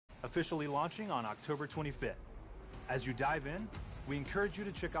officially launching on October 25th. As you dive in, we encourage you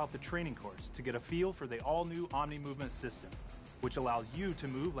to check out the training course to get a feel for the all-new Omni Movement system, which allows you to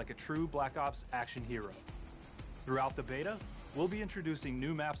move like a true Black Ops action hero. Throughout the beta, we'll be introducing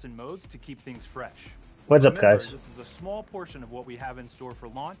new maps and modes to keep things fresh. What's up, guys? This is a small portion of what we have in store for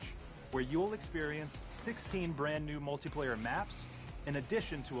launch, where you'll experience 16 brand new multiplayer maps, in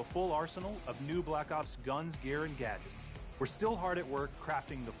addition to a full arsenal of new Black Ops guns, gear, and gadgets. We're still hard at work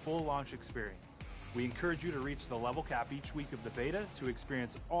crafting the full launch experience. We encourage you to reach the level cap each week of the beta to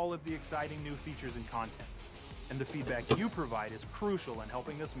experience all of the exciting new features and content. And the feedback you provide is crucial in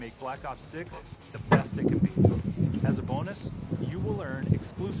helping us make Black Ops 6 the best it can be. As a bonus, you will earn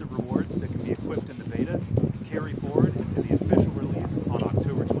exclusive rewards that can be equipped in the beta and carry forward into the official release on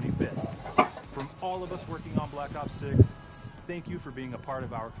October 25th. From all of us working on Black Ops 6, thank you for being a part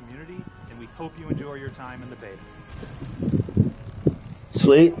of our community, and we hope you enjoy your time in the beta.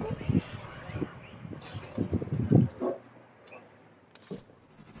 Sweet.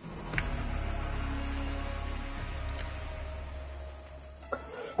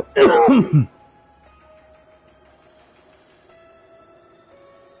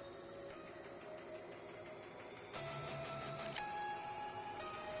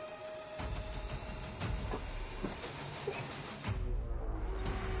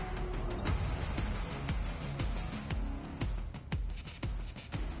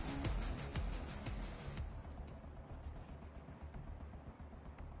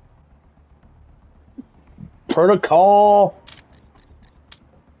 Protocol.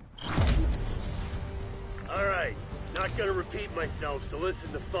 Alright, not gonna repeat myself, so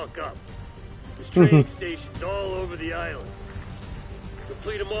listen the fuck up. There's training stations all over the island.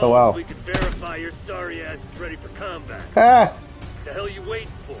 Complete them all so we can verify your sorry ass is ready for combat. The hell you waiting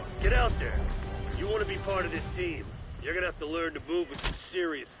for? Get out there. You wanna be part of this team. You're gonna have to learn to move with some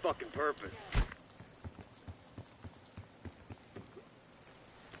serious fucking purpose.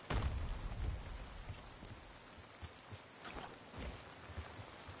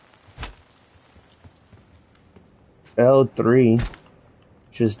 L3,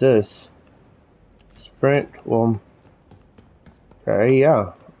 which is this. Sprint, well, okay,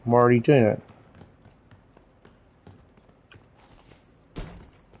 yeah, I'm already doing it.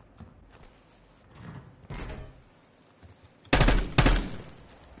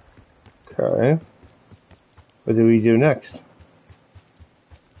 Okay, what do we do next?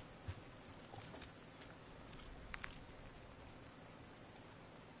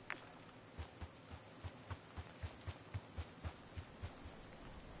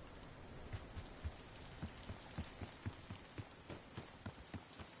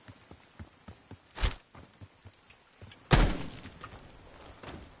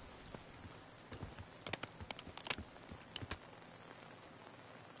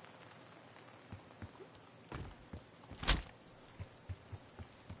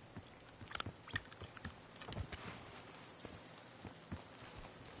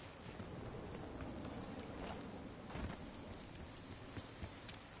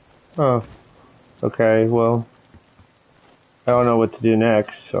 Oh, okay, well, I don't know what to do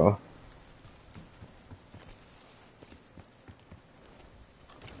next, so.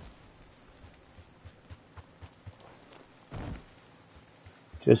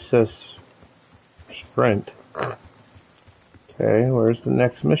 Just says sprint. Okay, where's the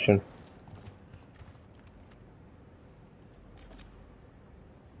next mission?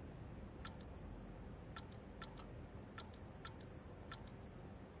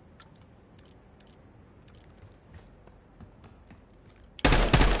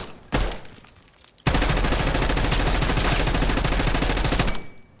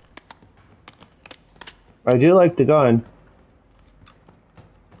 I do like the gun.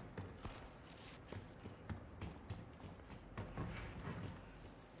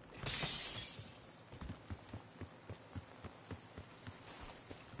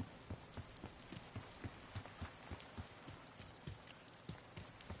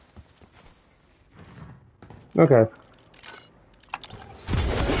 Okay.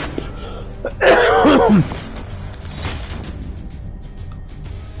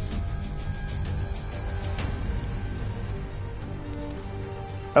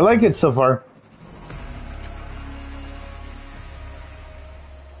 I like it so far.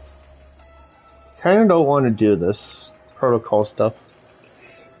 Kinda don't want to do this protocol stuff,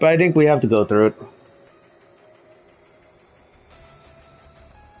 but I think we have to go through it.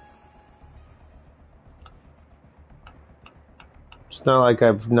 It's not like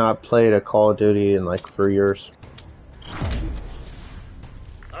I've not played a Call of Duty in like 4 years.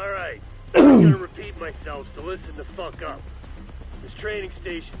 Alright, I'm gonna repeat myself, so listen the fuck up. There's training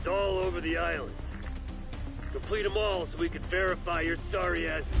stations all over the island. Complete them all so we can verify your sorry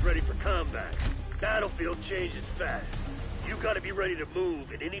ass is ready for combat. Battlefield changes fast. You gotta be ready to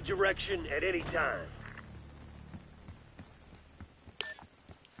move in any direction at any time.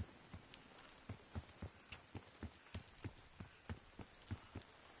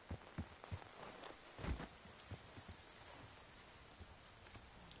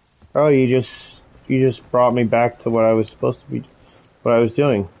 Oh, you just brought me back to what I was supposed to be, what I was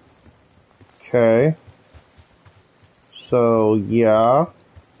doing. Okay. So, yeah.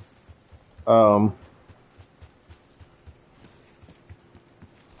 Oh.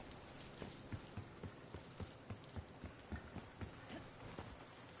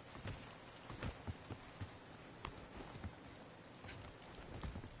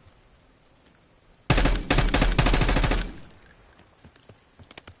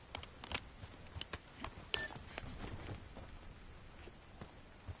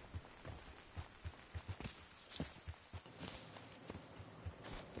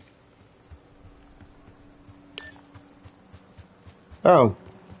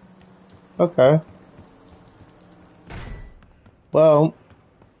 Okay. Well,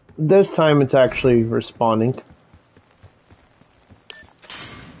 this time it's actually responding.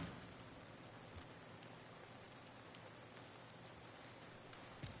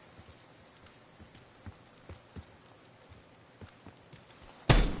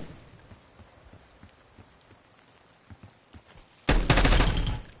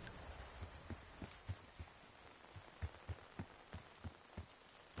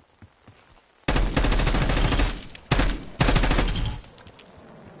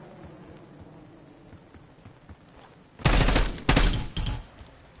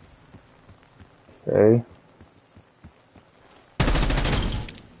 Okay.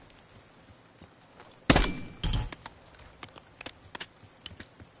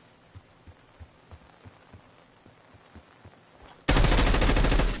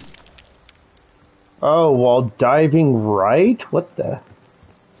 Oh, while diving right? What the?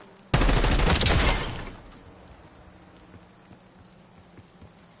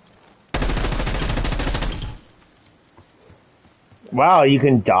 Wow, you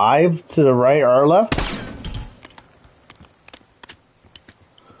can dive to the right or left?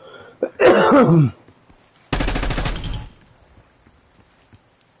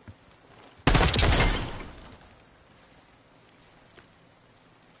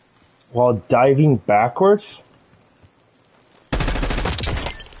 While diving backwards?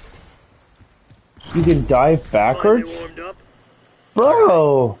 You can dive backwards? Finally warmed up?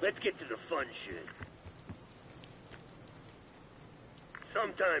 Bro! Let's get to the fun shit.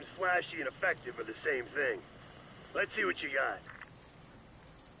 Sometimes flashy and effective are the same thing. Let's see what you got.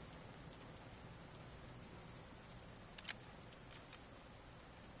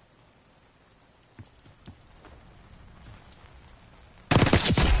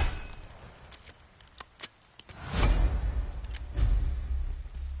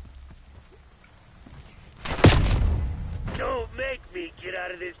 Don't make me get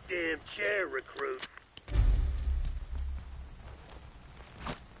out of this damn chair, recruit.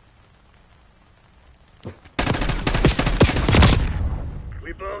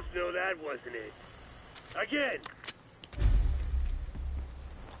 We both know that wasn't it. Again!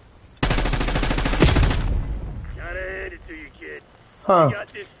 Gotta hand it to you, kid. Huh. You got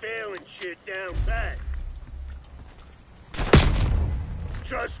this failing shit down pat.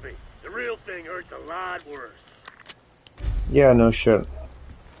 Trust me, the real thing hurts a lot worse. Yeah, no shit.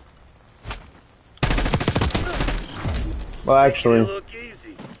 Well, actually, Look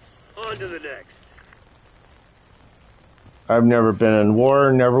easy. On to the next. I've never been in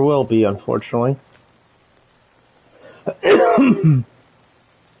war, never will be, unfortunately.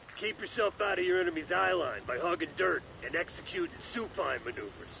 Keep yourself out of your enemy's eye line by hugging dirt and executing supine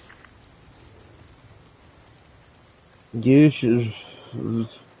maneuvers. Use is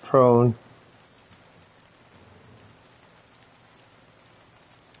prone.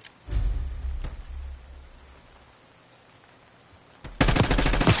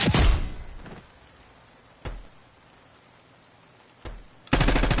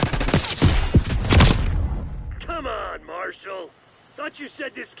 Come on, Marshall. Thought you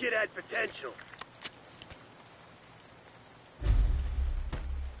said this kid had potential.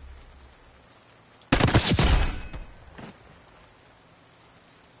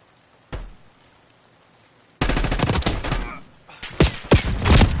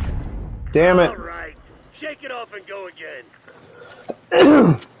 Damn it. All right. Shake it off and go again.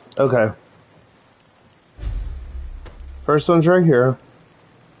 Okay. First one's right here.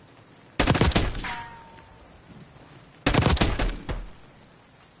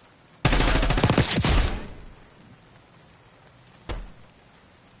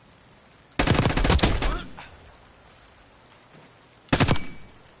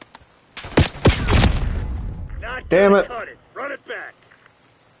 Damn it. Cut it. Run it back.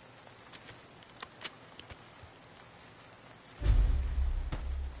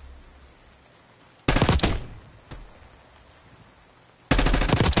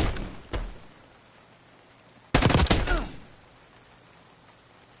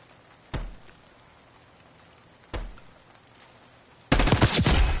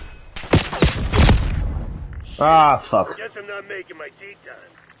 Ah, fuck. Guess I'm not making my tea time.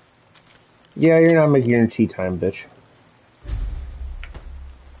 Yeah, you're not making your tea time, bitch.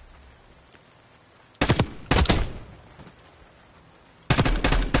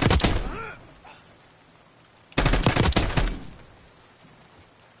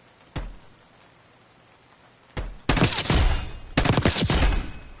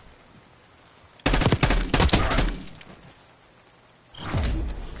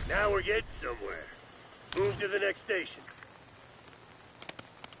 Now we're getting somewhere. Move to the next station.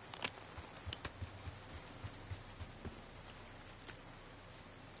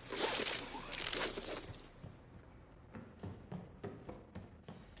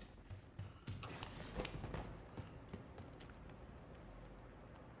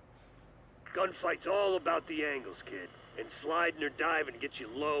 Gunfight's all about the angles, kid. And sliding or diving gets you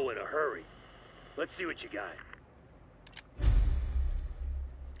low in a hurry. Let's see what you got.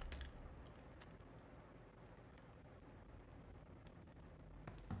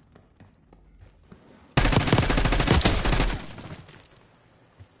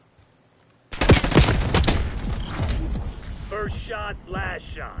 First shot, last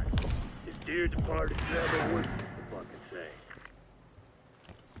shot. His dear departed never would fucking say.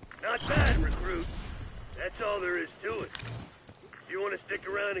 Not bad, recruit. That's all there is to it. If you want to stick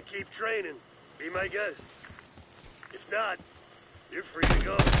around and keep training, be my guest. If not, you're free to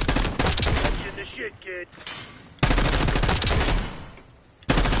go. Catch in the shit, kid.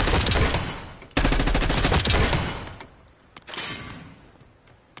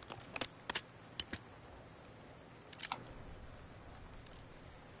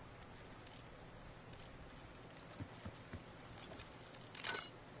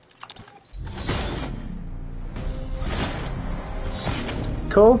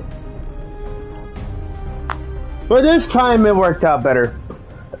 Cool. But this time it worked out better.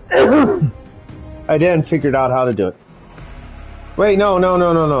 I then figured out how to do it. Wait, no.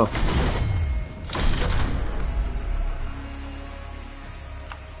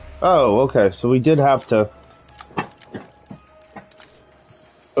 Oh, okay. So we did have to...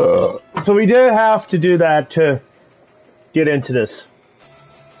 So we did have to do that to get into this.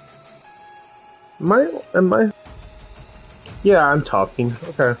 Am I? Yeah, I'm talking.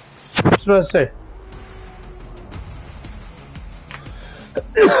 Okay. I was about to say.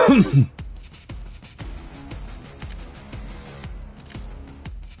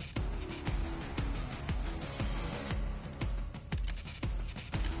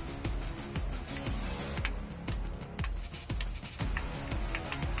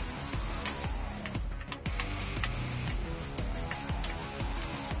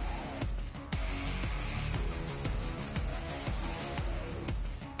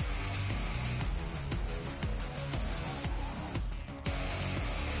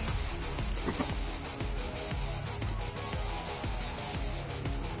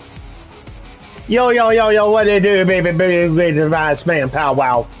 Yo, what do you do, baby, advice, man, pow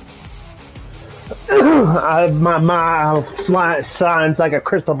wow. My sign's like a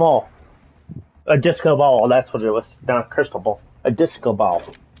crystal ball. A disco ball, that's what it was. Not a crystal ball. A disco ball.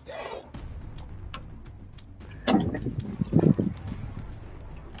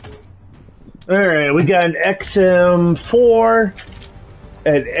 Alright, we got an XM4,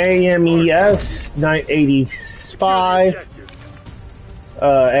 an AMES 985.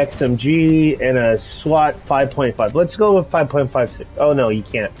 XMG and a SWAT 5.5. Let's go with 5.56. Oh no, you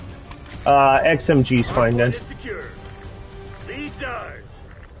can't. XMG's fine then.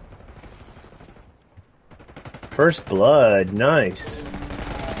 First blood, nice.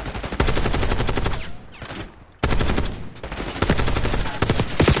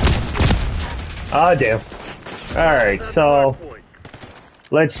 Ah, damn. Alright, so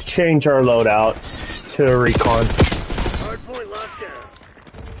let's change our loadout to recon. Hardpoint locked down.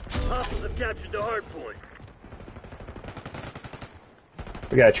 Hostiles have captured the hard point.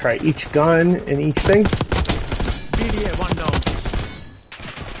 We gotta try each gun and each thing. BDA 1 known.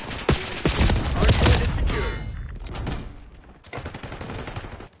 Hardpoint is secure.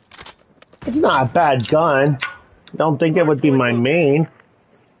 It's not a bad gun. Don't think it would be my main.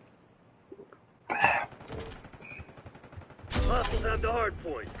 Hostiles have the hard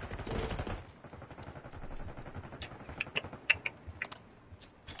point.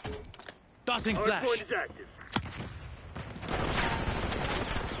 Tossing Hard flash. point is active.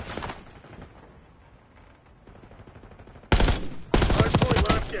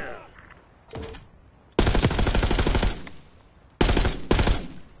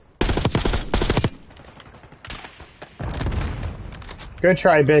 Good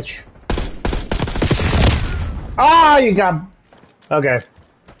try, bitch. Ah, you got... Okay.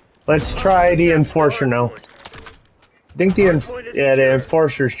 Let's try the Enforcer now. I think the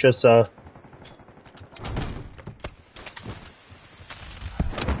Enforcer's just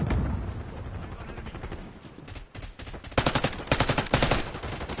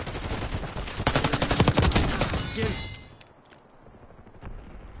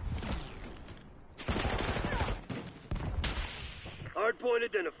Hardpoint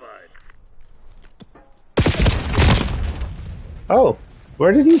identified. Oh,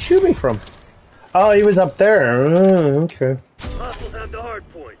 where did he shoot me from? Oh, he was up there. Okay. Hostiles have the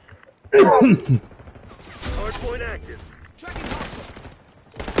hardpoint. Hardpoint active.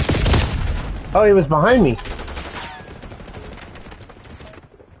 Oh, he was behind me.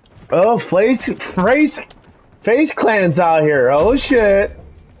 Oh, Face Clan's out here. Oh shit.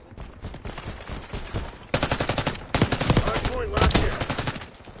 Hardpoint locked in.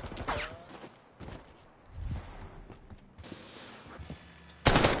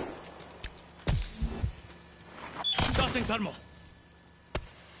 Tossing thermal.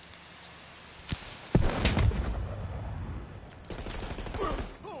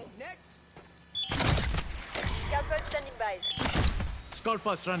 Next. Scout standing by. Scout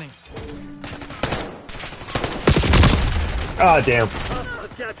bus running. Oh, damn.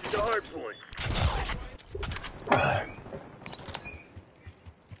 I've captured the hardpoint.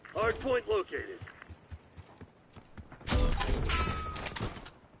 Hardpoint located.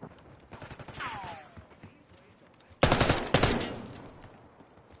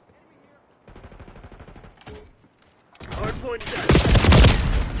 Hardpoint set.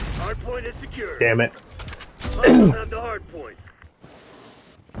 Hardpoint is secure. Damn it. Hostiles have the hardpoint.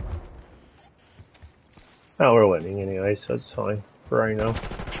 Oh, we're winning anyway, so it's fine for right now.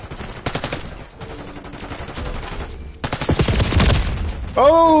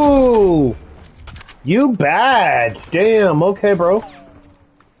 Oh! You bad! Damn, okay, bro.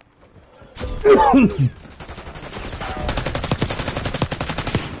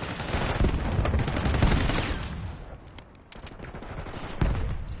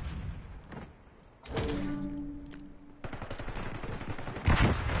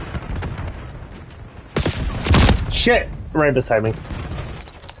 Shit! Right beside me.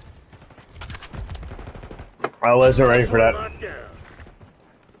 I wasn't ready for that.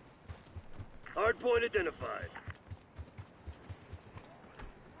 Hardpoint identified.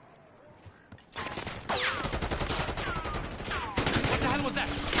 What the hell was that?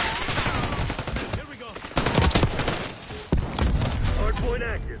 Here we go. Hardpoint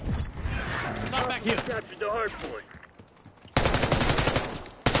active. Stop back here. Captured the hardpoint.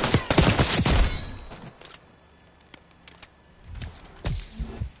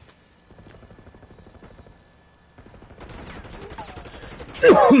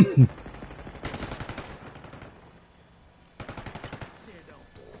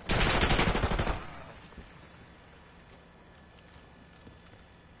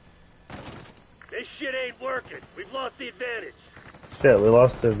 This shit ain't working. We've lost the advantage. Shit, we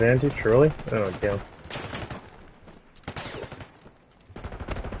lost the advantage, really? Oh, damn.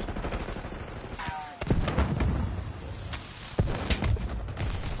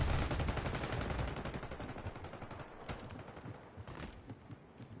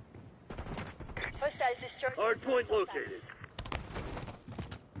 Hostiles destroyed. Hardpoint located.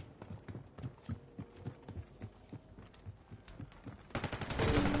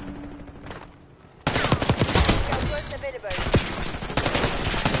 Scout available.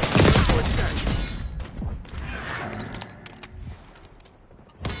 Hardpoint set.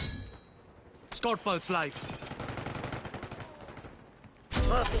 Scout pulse live.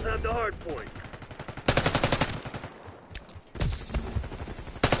 Hostiles have the hardpoint.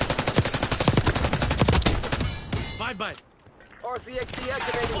 Bye-bye. RCX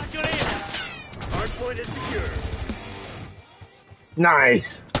deactivated. Watch your aim. Hardpoint is secure.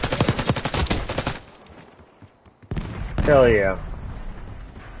 Nice! Hell yeah.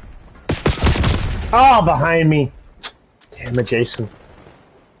 Oh, behind me! Damn it, Jason.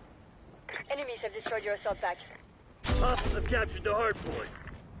 Enemies have destroyed your assault pack. Hostiles have captured the hardpoint.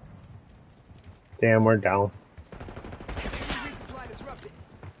 Damn, we're down. Resupply disrupted.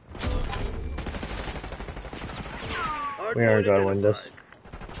 We are gonna win this.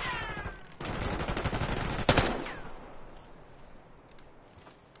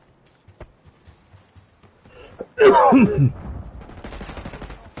 Hardpoint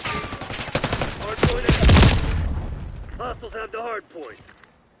active. Hostiles have the hardpoint.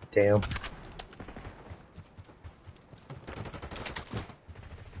 Damn.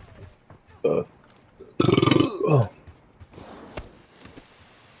 Oh.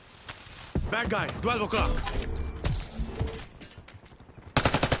 Bad guy, 12 o'clock.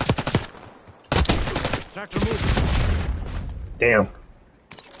 Tractor move. Damn.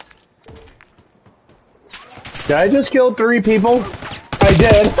 Did I just kill 3 people? I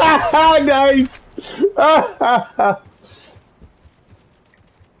did. Ha nice.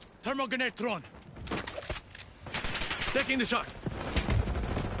 Thermal grenade thrown. Taking the shot.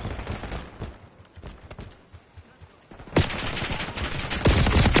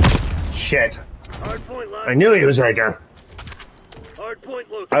 Shit. Hardpoint locked. I knew he was right there. Hardpoint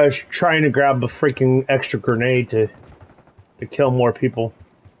located. I was trying to grab a freaking extra grenade to kill more people.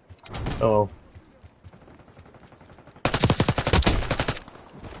 Oh.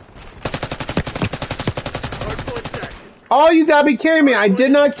 Hardpoint set. Oh, you gotta be kidding me. I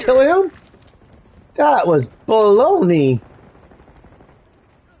did not kill him? That was baloney.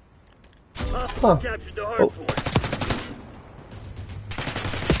 Hostile captured the hardpoint.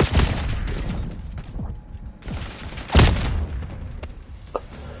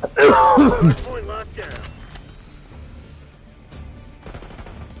 Hardpoint locked down.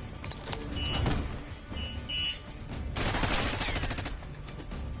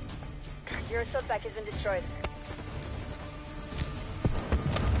 Your assault pack has been destroyed.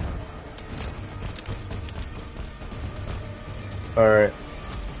 Alright.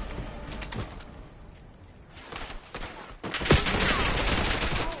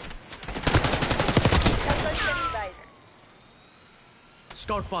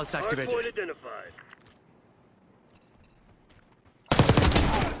 Scout pulse activated. Hardpoint identified.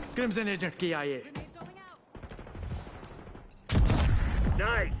 Crimson agent KIA.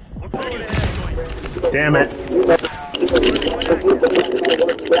 Nice. We're pulling ahead. Damn it.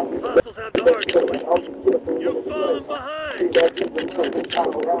 Hostiles have the hardpoint. You've fallen behind.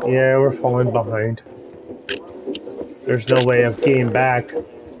 Yeah, we're falling behind. There's no way of getting back.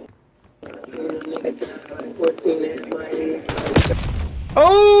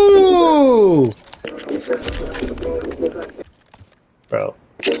 Oh! Bro,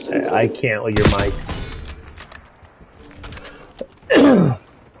 I can't with your mic.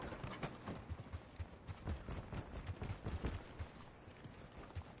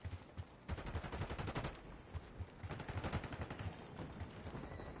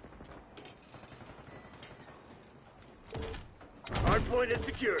 Hardpoint is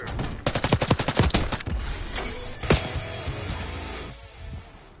secure.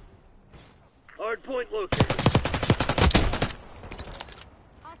 Hardpoint located.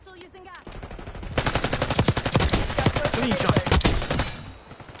 Also using gas. Clean shot.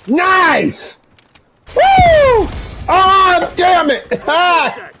 Nice! Woo! Oh, damn it!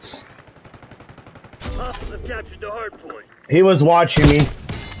 Ah! Hostiles have captured the hardpoint. He was watching me.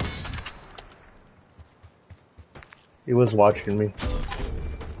 He was watching me.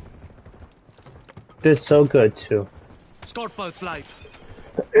 Did so good, too. Scout pulse live.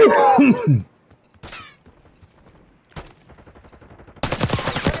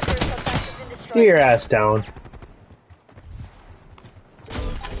 Get your ass down.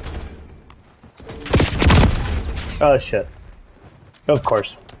 Oh shit. Of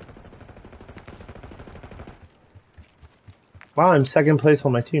course. Wow, I'm second place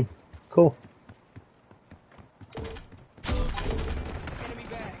on my team. Cool. Enemy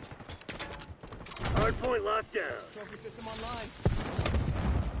bags. Hardpoint locked down. Trophy system online.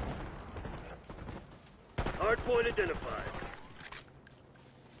 Hardpoint identified.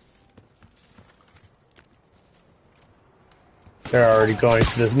 They're already going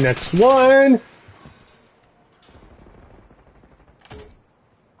to the next one.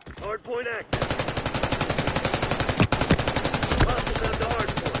 Hardpoint active. Hostiles have the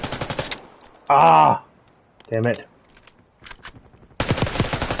hardpoint. Ah! Damn it.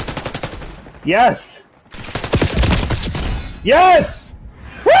 Yes! Yes!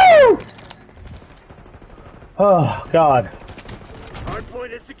 Woo! Oh, God.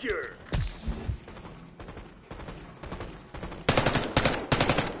 Hardpoint is secure.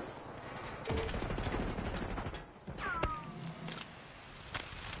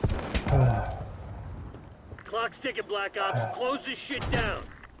 Clock's ticking, Black Ops. Close this shit down.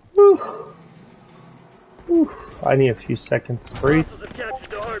 Whew. Whew. I need a few seconds to breathe. Hostiles have captured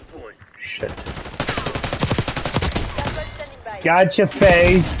the hardpoint. Shit. Standing by. Gotcha,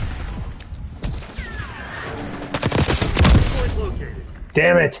 FaZe. Hardpoint located.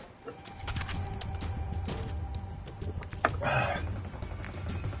 Damn it.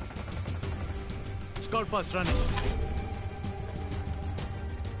 Scout pulse running.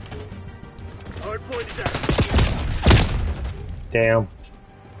 Hardpoint is active. Damn.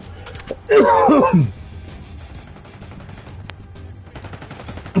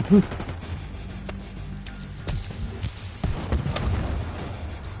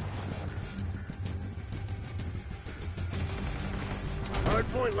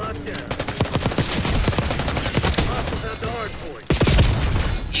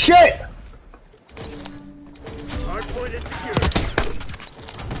 shit! Hardpoint is secure.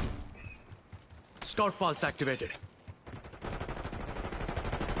 Scout pulse activated.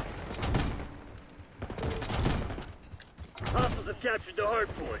 Hostiles have captured the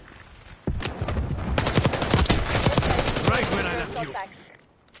hardpoint. Right when I left you.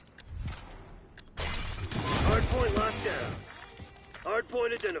 Hardpoint locked down.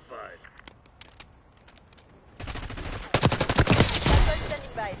 Hardpoint identified.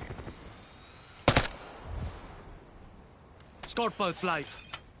 Standing by. Scout pulse live.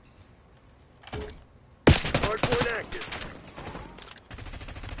 Hardpoint active.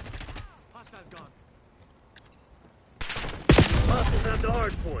 Hostile gone. Hostiles have the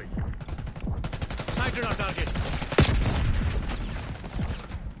hardpoint. Sighted on target.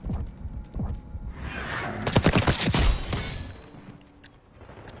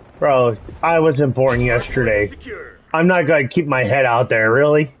 Bro, I wasn't born yesterday. Secure. I'm not gonna keep my head out there,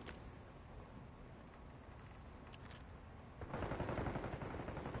 really?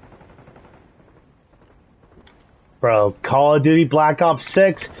 Bro, Call of Duty Black Ops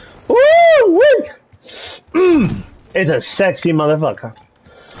 6? Woo! Woo! It's a sexy motherfucker.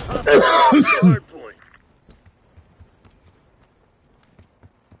 Hardpoint.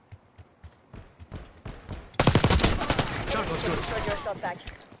 Shot was good. Destroy your assault pack.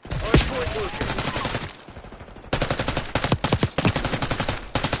 Hardpoint located.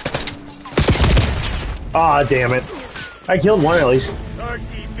 Aw, damn it. I killed one at least.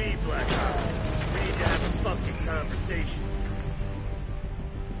 RTB, Black Ops. We need to have a fucking conversation.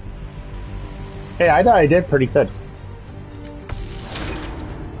 Hey, I thought I did pretty good.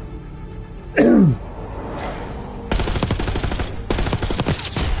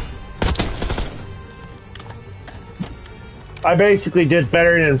 I basically did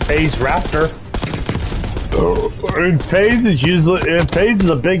better than FaZe Raptor. And FaZe is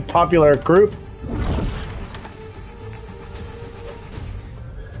a big popular group.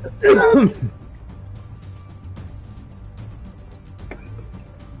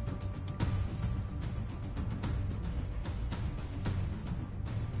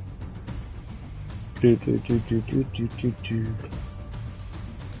 Do.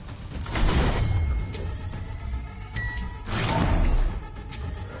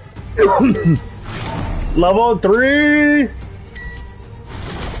 Level 3!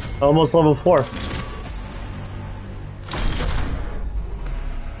 Almost level 4.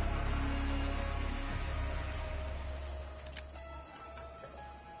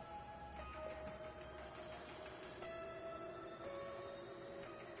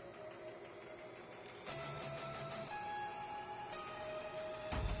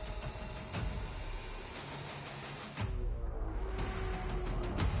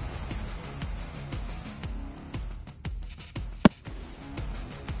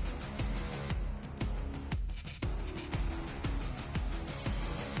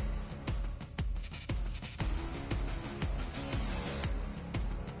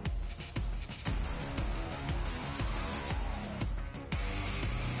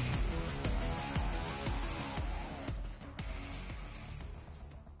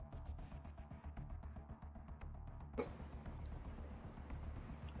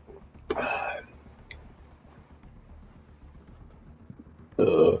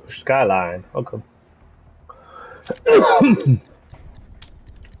 Skyline. Okay.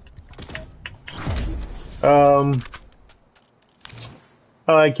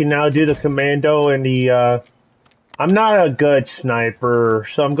 I can now do the commando and the, I'm not a good sniper,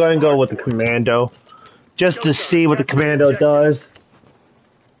 so I'm going to go with the commando. Just to see what the commando does.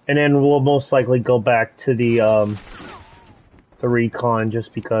 And then we'll most likely go back to the recon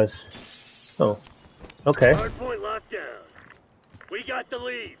just because. Oh. Okay. Hardpoint locked down. We got the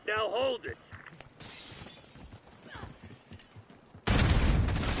lead. Now hold it.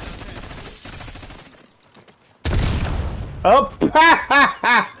 Oh,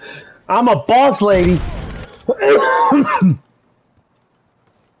 I'm a boss lady.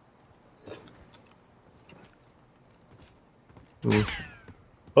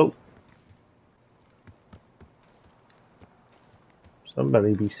 Oh.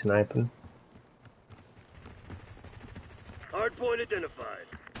 Somebody be sniping. Hardpoint identified.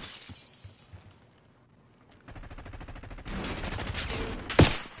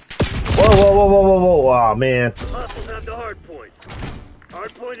 Whoa. Aw, man. Hostiles have the hardpoint.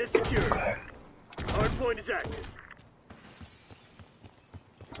 Hardpoint is secure. Hardpoint is active.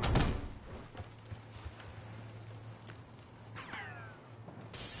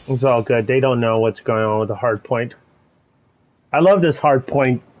 It's all good. They don't know what's going on with the hard point. I love this hard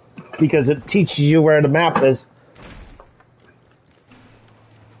point because it teaches you where the map is.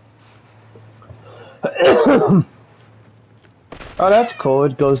 Oh, that's cool.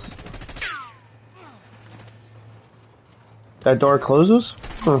 It goes... That door closes?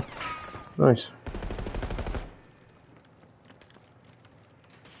 Huh. Nice.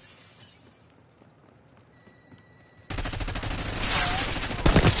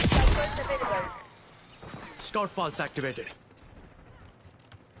 Scout pulse activated.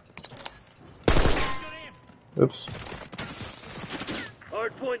 Oops.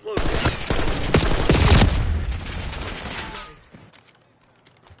 Hard point located.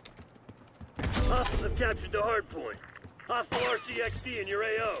 Hostiles have captured the hard point. Hostile RCXD in your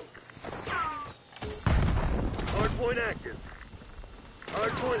AO. Hard point active.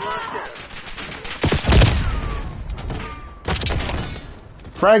 Hard point locked down.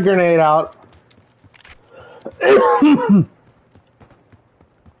 Frag grenade out.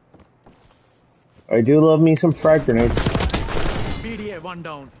 I do love me some frag grenades. BDA, one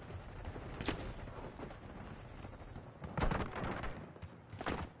down.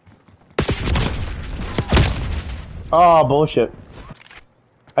 Oh, bullshit.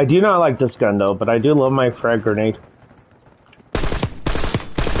 I do not like this gun, though, but I do love my frag grenade.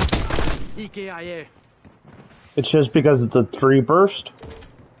 EKIA. It's just because it's a 3 burst.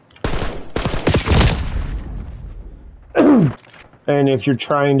 And if you're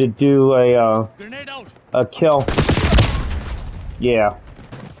trying to do Grenade out. a kill, yeah,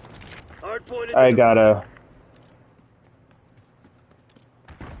 Hard point I gotta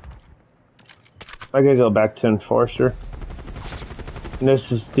go back to Enforcer. And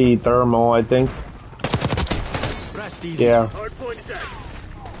this is the thermal, I think. Rest easy. Yeah. Hard point is active.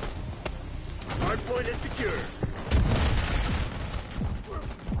 Hard point is secure.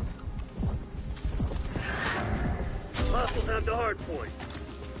 Hostiles have the hard point.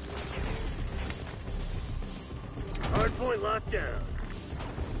 Hard point locked down.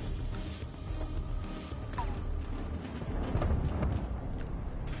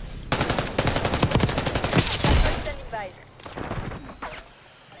 Standing by.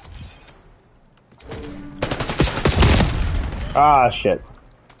 Ah, shit.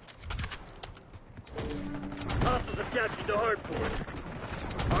 Hostiles have captured the hard point.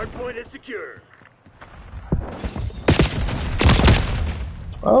 Hard point is secure.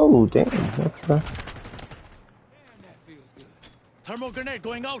 Oh, damn. That's Thermal grenade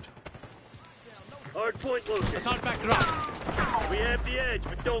going out. Hard point located. Assault vector up. We have the edge,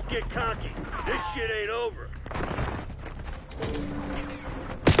 but don't get cocky. This shit ain't over.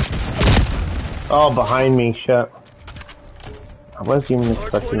 Oh, behind me, shit. I wasn't even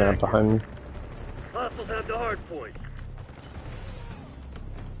expecting that behind me. Hostiles have the hard point.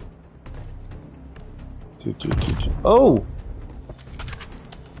 Oh!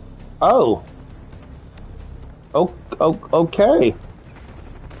 Oh! Oh, okay.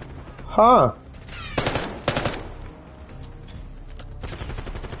 Huh.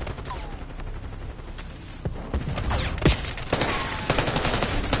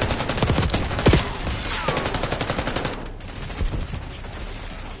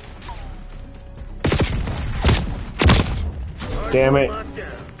 Damn it.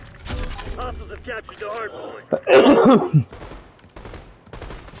 Hostiles have captured the hard point.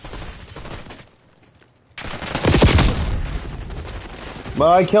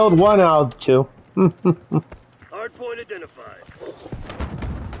 Well, I killed one out of 2. Hard point identified.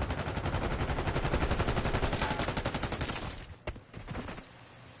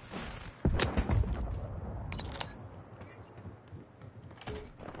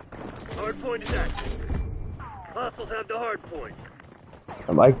 Hard point is active. Hostiles have the hard point.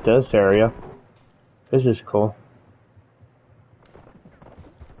 I like this area. This is cool.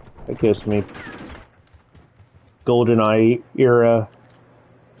 It gives me GoldenEye era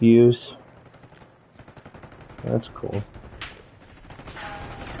views. That's cool.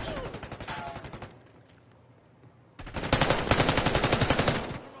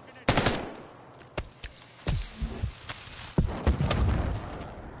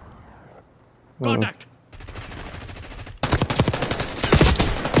 Contact.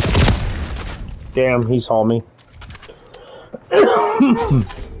 Damn, he saw me.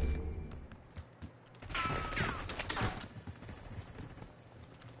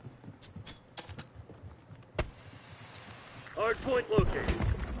 Hard point located.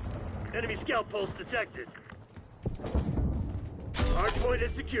 Enemy scout pulse detected. Hard point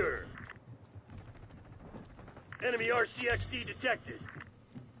is secure. Enemy RCXD detected.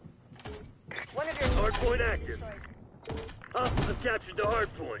 One of your Hard point active. Hostiles have captured the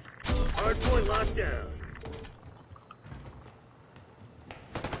hard point. Hard point locked down.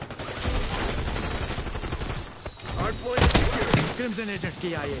 Hard point is secure. Crimson agent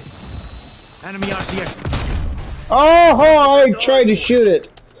KIA. Enemy RCX. Oh, I tried to shoot it.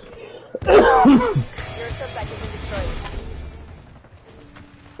 Your suspect has been destroyed.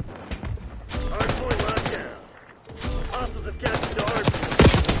 Hardpoint lockdown. Hostiles have captured the hardpoint.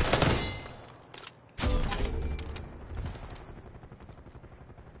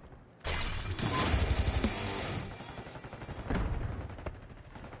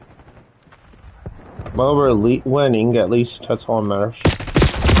 Well, we're winning, at least that's all that matters.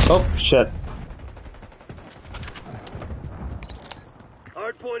 Oh, shit.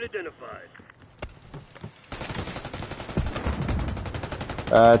 Hardpoint identified.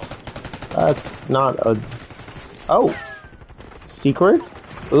 That's not a... Oh! Secret?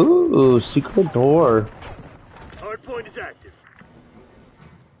 Ooh, secret door. Hardpoint is active.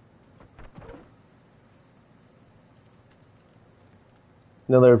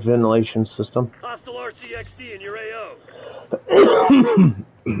 Another ventilation system. Hostile RCXD in your AO.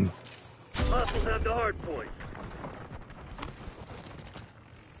 Hostiles have the hard point.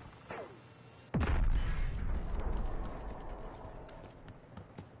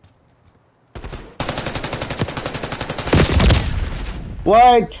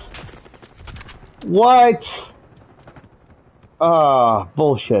 What? What? Ah,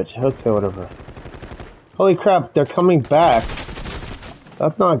 bullshit. Okay, whatever. Holy crap, they're coming back.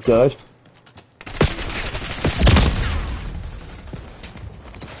 That's not good.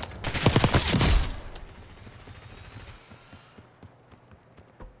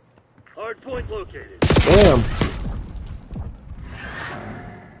 Hard point located. Damn.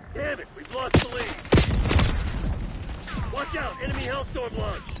 Damn it, we've lost the lead. Watch out, enemy Hellstorm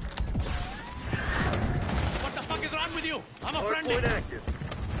launch. What the fuck is wrong with you? I'm a Hard friendly. point active.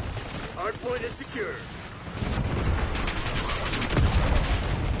 Hard point is secure.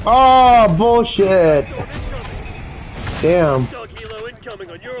 Oh, bullshit. Damn. Watchdog Helo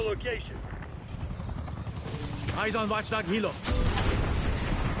incoming on your location. Eyes on Watchdog Helo.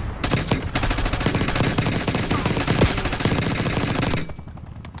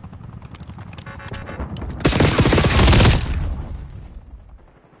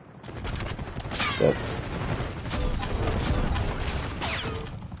 Shit.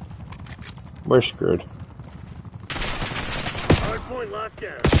 We're screwed. Hardpoint locked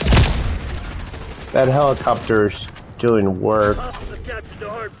down. That helicopter's doing work. Hostiles have captured the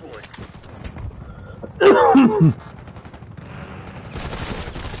hardpoint.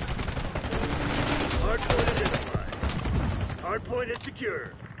 Hardpoint identified. Hardpoint is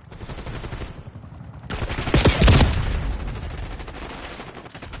secure.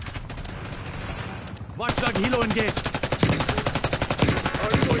 Watchdog Helo engaged.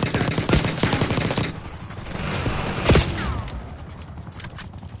 Hardpoint is active.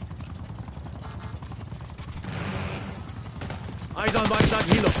 Eyes on Watchdog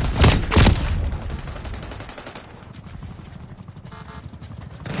Helo.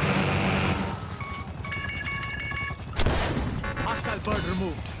 Hostile bird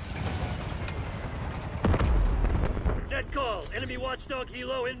removed. Net call. Enemy Watchdog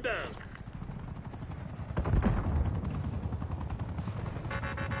Helo inbound.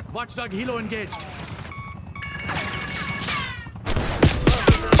 Watchdog Helo engaged.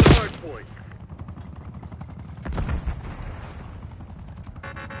 Hostiles have the hardpoint.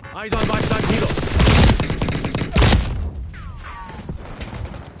 Eyes on Watchdog Helo.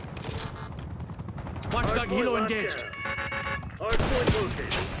 Watchdog Hardpoint Helo locked engaged. down. Hardpoint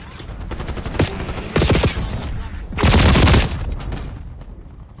located.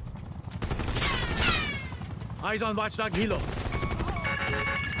 Eyes on Watchdog Helo.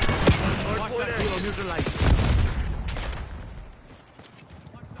 Hardpoint Watchdog active. Helo neutralized.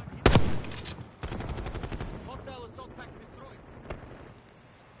 Hostile assault pack destroyed.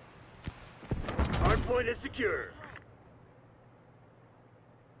 Hardpoint is secure.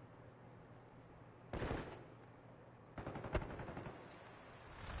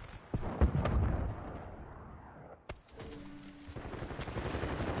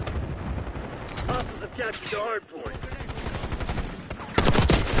 Hostiles have captured the hardpoint.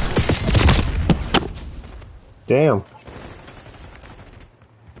 Damn.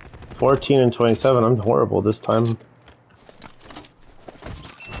 14 and 27. I'm horrible this time.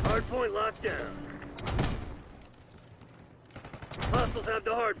 Hardpoint locked down. Hostiles have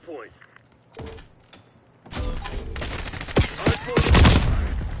the hardpoint. Hardpoint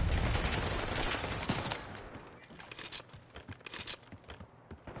identified.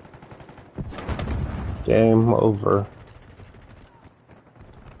 Game over.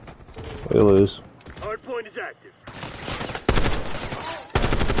 We lose. Hardpoint is active.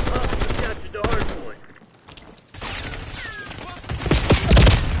 Hostiles have captured the hardpoint.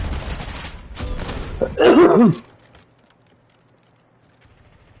 Guess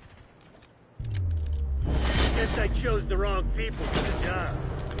I chose the wrong people for the job.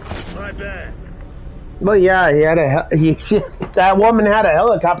 My bad. Well, yeah, he had that woman had a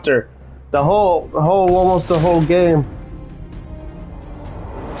helicopter. Almost the whole game.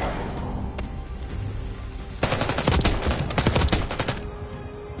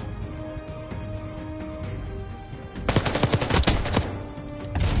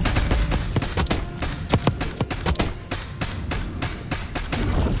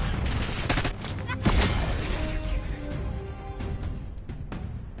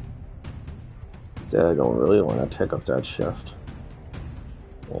 I don't really want to pick up that shift.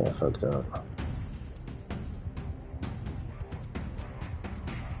 Yeah, fuck that.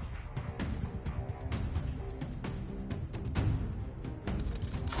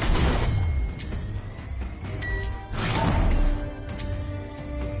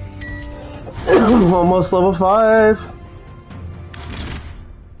 Almost level 5.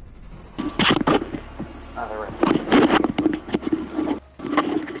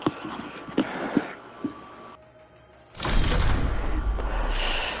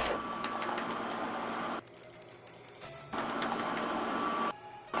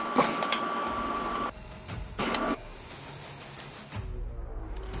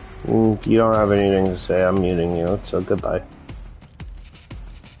 You don't have anything to say, I'm muting you, so goodbye.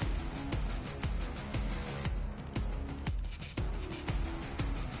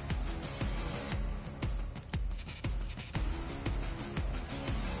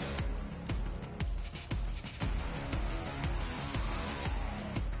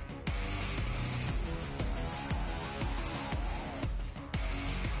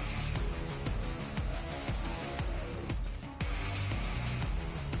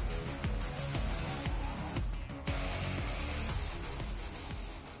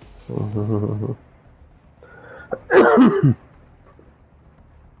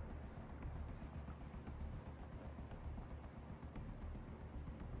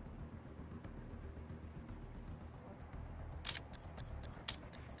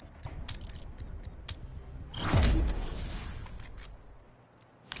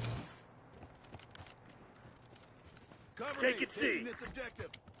 Take it, C. This objective.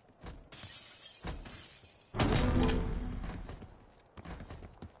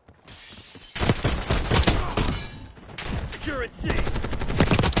 Secure at C.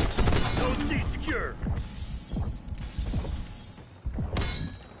 Zone C secure.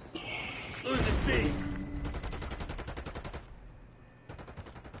 Losing B.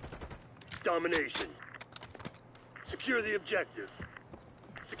 Domination. Secure the objective.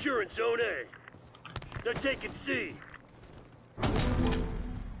 Securing Zone A. They're taking C.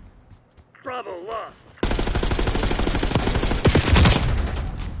 Bravo lost.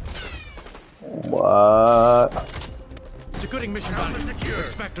 What? Securing mission Alpha value. secure.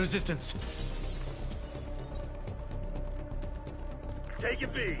 Expect resistance. Taking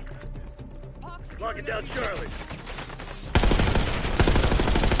B. Locking down Charlie.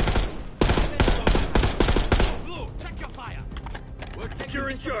 Blue, check your fire.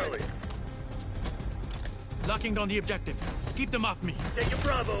 Securing Charlie. Locking down the objective. Keep them off me. Taking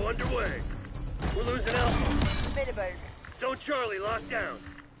Bravo underway. We're losing Alpha. Available. Zone Charlie locked down.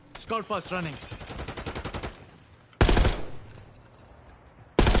 Skull bus running.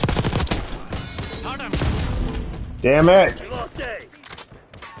 Hard him. Damn it! We lost A.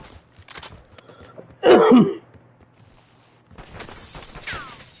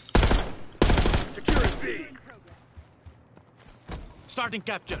 Securing B. Starting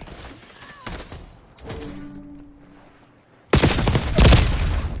capture.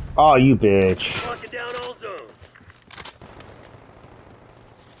 Oh, you bitch. Locking down all zones.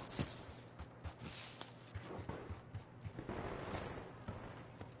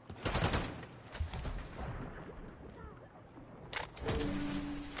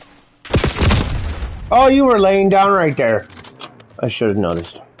 Oh, you were laying down right there. I should have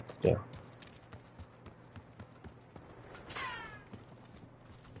noticed. Yeah.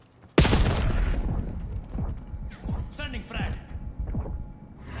 Sending frag.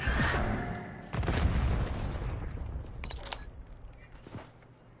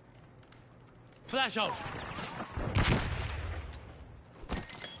 Flash out.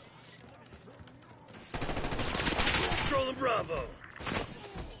 Controlling Bravo.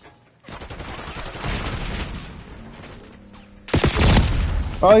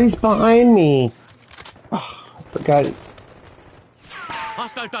 Oh, he's behind me. Oh, I forgot.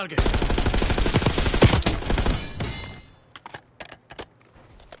 Hostile target.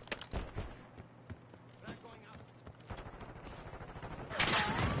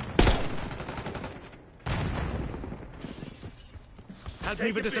 help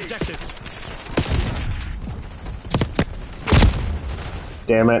me with this objective.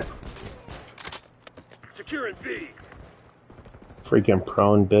 Damn it. Securing B. Freaking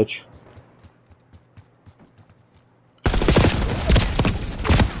prone, bitch.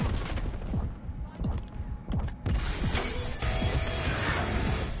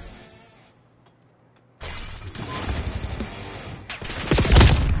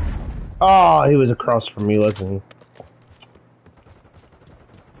 Oh, he was across from me, wasn't he?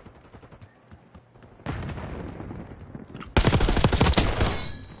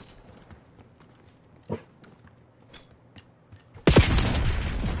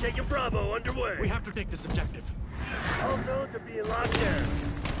 Taking Bravo underway. We have to take this objective. All zones are being locked down.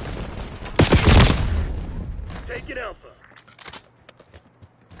 Taking Alpha.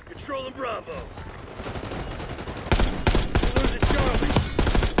 Controlling Bravo. We're losing Charlie.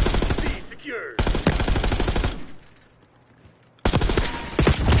 B secured.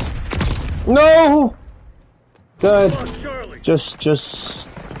 No! Good. Come on, Charlie. Just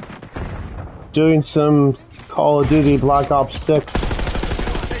doing some Call of Duty Black Ops 6.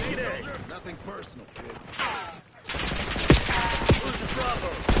 Taking A. Nothing personal, kid. Losing Bravo.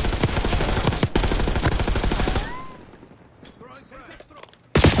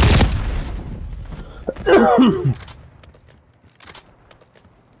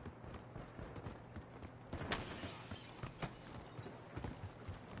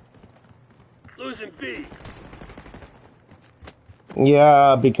 Losing B.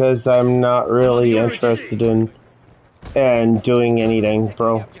 Yeah, because I'm not really interested in doing anything,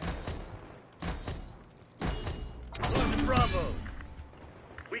 bro. Losing Bravo.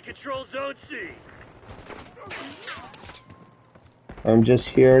 We control Zone C. I'm just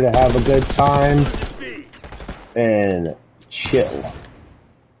here to have a good time Losing B. and chill.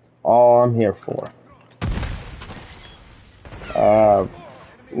 All I'm here for.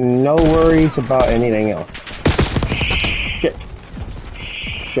 No worries about anything else. Shit.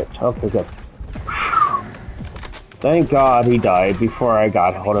 Shit. Okay, good. Thank God he died before I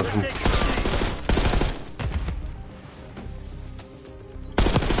got hold of him.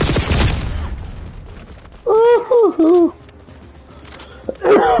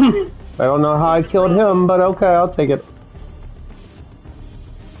 I don't know how I killed him, but okay, I'll take it.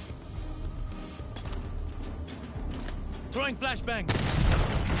 Throwing flashbang.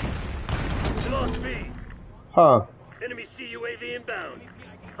 We lost B. Huh. Enemy CUAV inbound.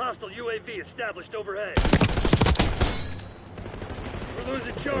 Hostile UAV established overhead. We're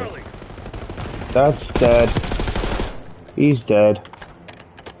losing Charlie. That's dead. He's dead.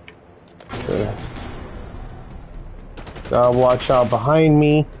 Okay. Gotta watch out behind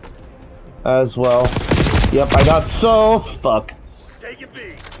me as well. Yep, I got so fuck. Taking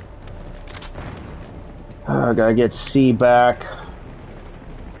B. I gotta get C back.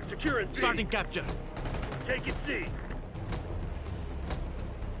 Securing B. Starting capture. Taking C.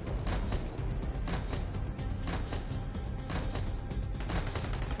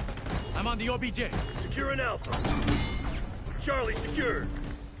 I'm on the OBJ. Securing Alpha. Charlie secured.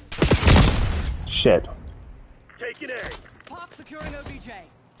 Shit. Taking A. Pop securing OBJ.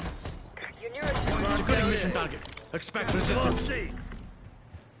 Your nearest Securing mission target. Expect Lost resistance. C.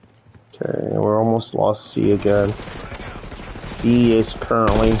 Okay, we're almost lost C again. E is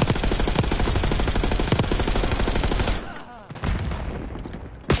currently.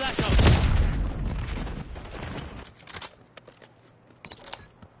 Flash out.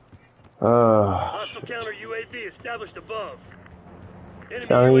 Hostile counter UAV established above. Enemy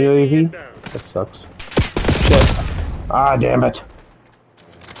Counter UAV? inbound. That sucks. Shit. Ah, damn it.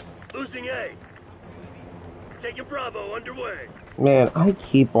 Losing A. Taking Bravo underway. Man, I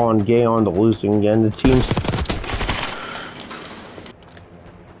keep on getting on the losing end. The team's.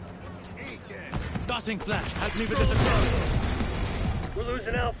 Tossing flash. Help me with this objective. We're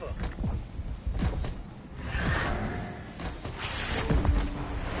losing Alpha.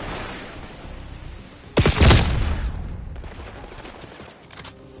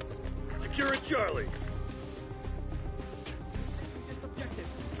 Securing Charlie. Objective.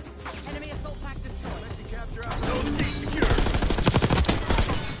 Enemy assault pack destroyed. Zone C secure.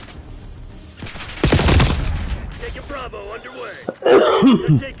 Taking Bravo underway.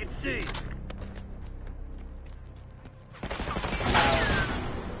 They're taking C.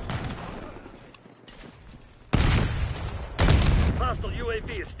 Hostile UAV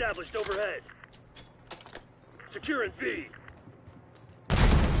established overhead. Securing B.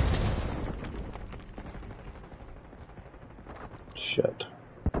 Shit.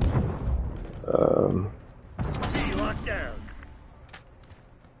 B locked down.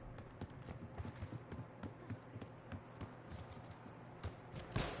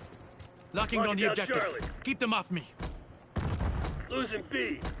 Locking on the down objective. Charlie. Keep them off me. Losing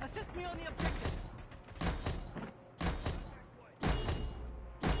B. Assist me on the objective.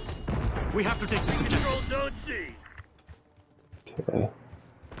 We have to take this. Control zone C. Okay.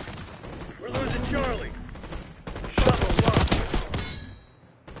 We're losing Charlie. Bravo locked.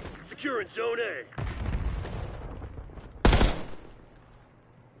 Securing zone A.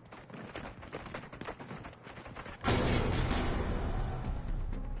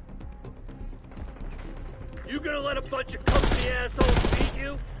 You gonna let a bunch of company assholes beat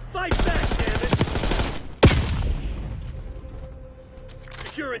you? Fight back, damn it!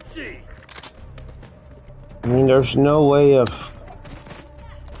 Securing C. I mean, there's no way of...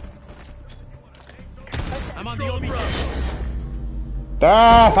 I'm on the OB.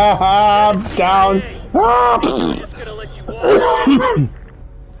 Ah, I'm down. I'm just gonna let you walk.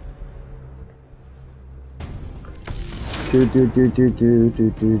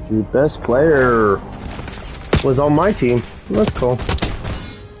 Best player was on my team. That's cool.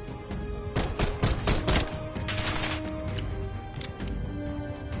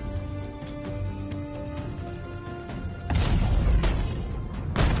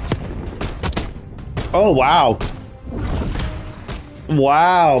 Oh, wow.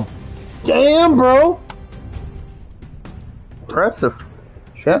 Wow. Damn, bro. Impressive.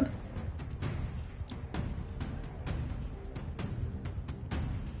 Shit.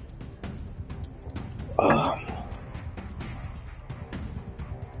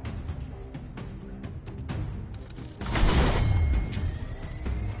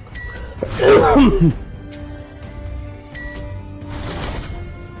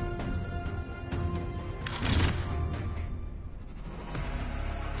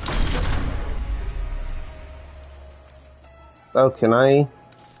 Oh, can I?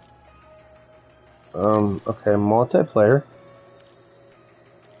 Okay, multiplayer.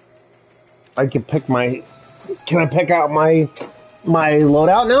 I can pick my... Can I pick out my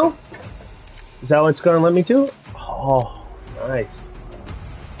loadout now? Is that what it's gonna let me do? Oh, nice.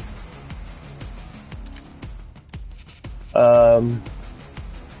 Oh,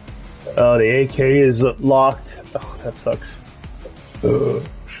 the AK is locked. Oh, that sucks.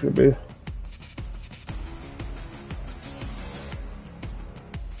 Should be.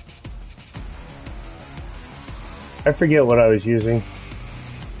 I forget what I was using.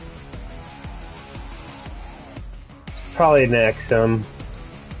 Probably an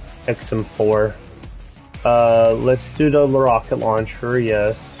XM4. Let's do the rocket launcher,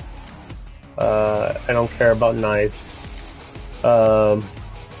 yes. I don't care about knives.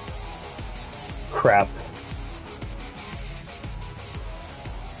 Crap.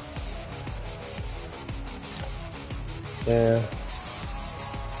 Yeah.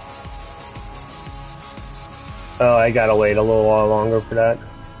 Oh, I gotta wait a little while longer for that.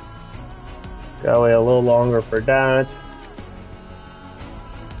 Gotta wait a little longer for that.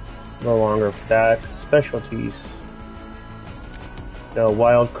 A little longer for that. Specialties. No,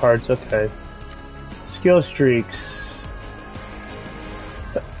 wild cards, okay. Skill streaks.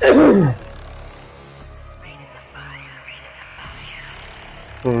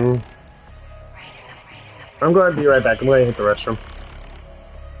 I'm going to be right back. I'm going to hit the restroom.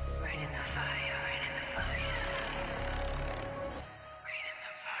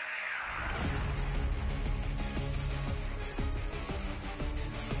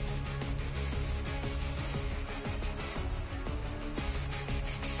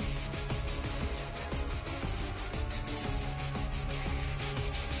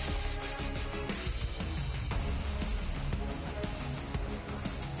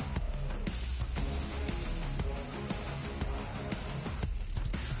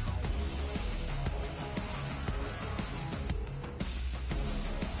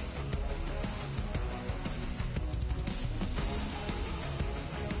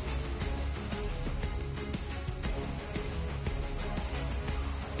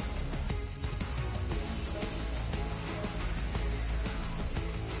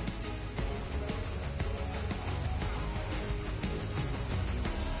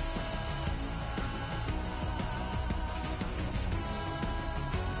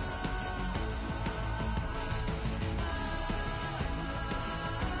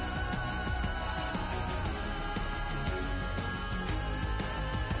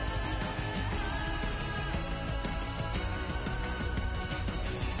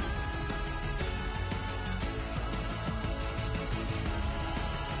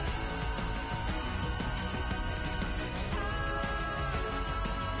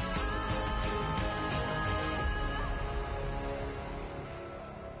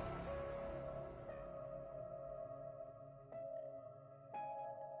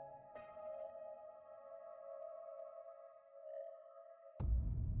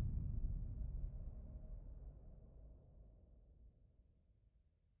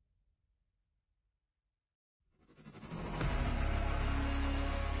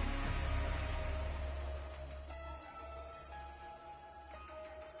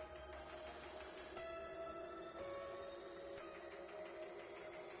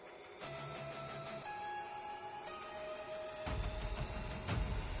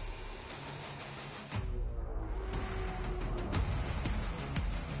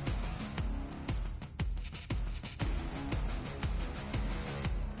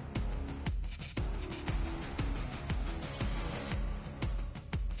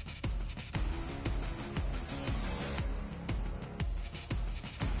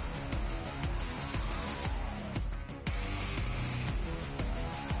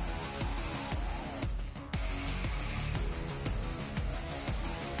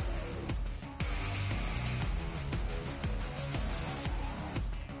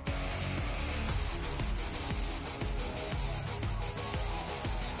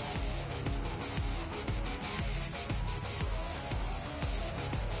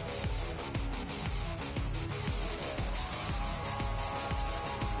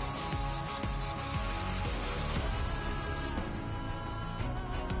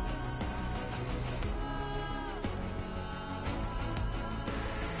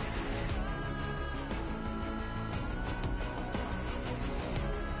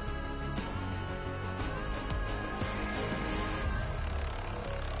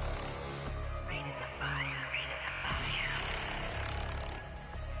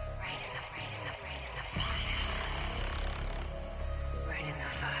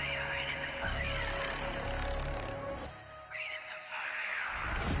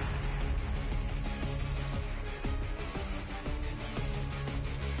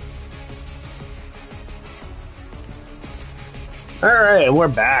 Alright, we're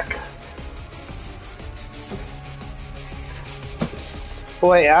back.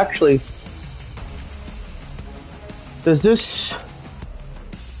 Wait, actually, does this...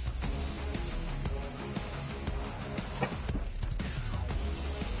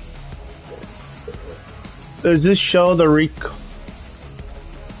 Does this show the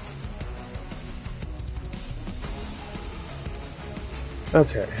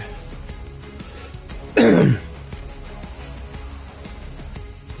Okay.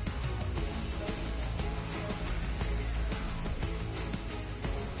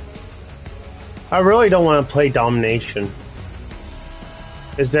 I really don't want to play Domination.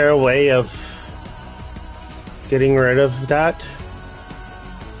 Is there a way of getting rid of that?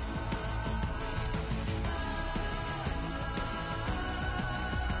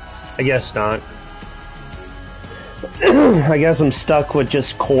 I guess not. I guess I'm stuck with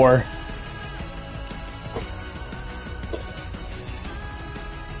just core.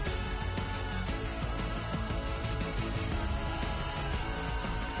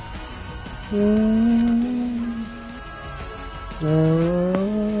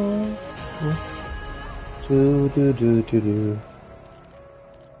 Do.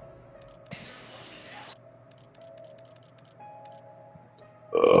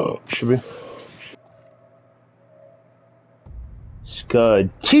 Should be. It's good.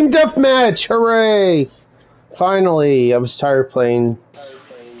 Team Deathmatch! Hooray! Finally, I was tired of playing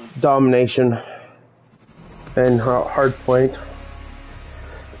Domination and Hardpoint.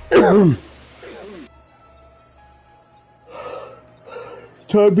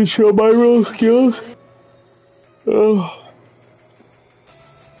 Time to show my real skills.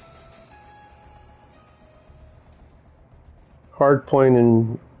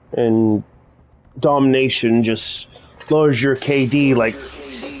 Hardpoint and Domination just lowers your KD like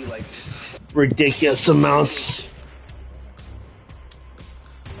ridiculous amounts.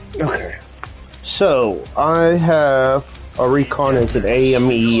 Okay, so I have a recon as an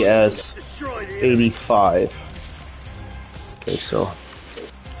AMES 85. Okay, so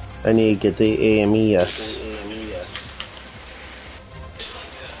I need to get the AMES.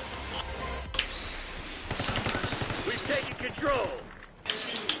 We've taken control.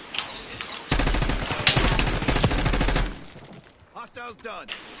 Hostiles done.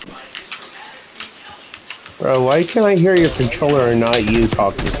 Bro, why can't I hear your controller and not you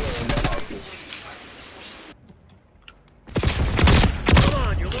talking?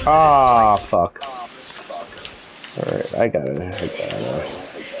 Ah, fuck. Alright, I got it.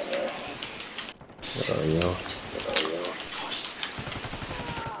 There we go.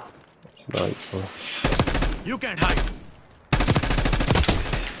 Sniper. You can't hide.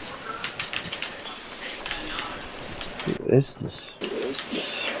 What is this?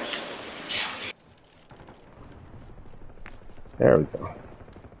 There we go.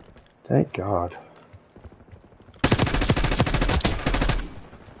 Thank God.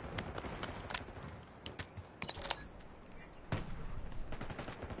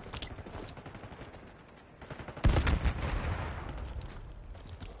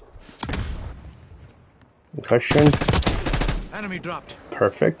 Question. Enemy dropped.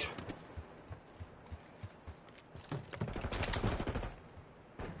 Perfect.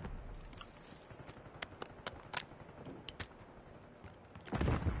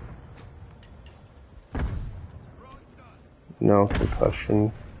 No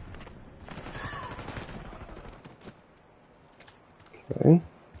concussion. Okay.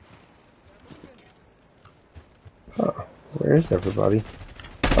 Huh. Where is everybody?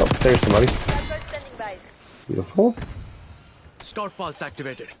 Oh, there's somebody. Beautiful. Scout pulse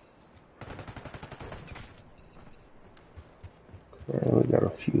activated. Okay, we got a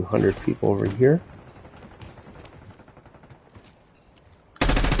few hundred people over here.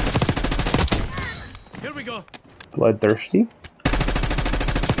 Here we go. Bloodthirsty.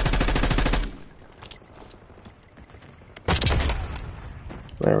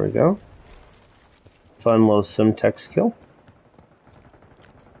 There we go. Fun low Simtex kill.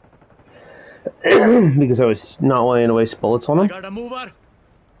 Because I was not wanting to waste bullets on I him. got a mover.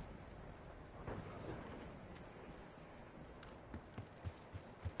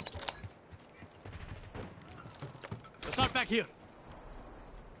 Assault back here.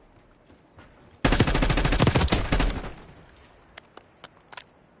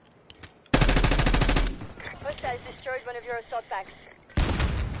 Hostiles destroyed one of your assault packs.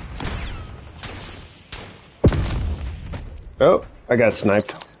 Oh, I got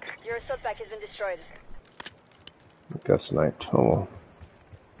sniped. Your assault pack has been destroyed. I got sniped. Oh well.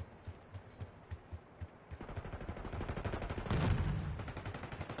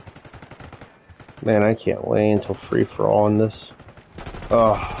 Man, I can't wait until free for all in this.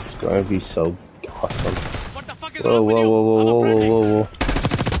 Oh, it's going to be so awesome. What the fuck is Whoa, wrong with whoa, you? whoa, whoa, I'm a whoa, friendly. whoa, whoa.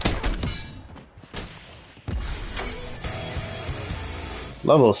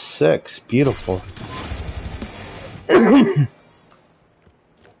 Level 6, beautiful.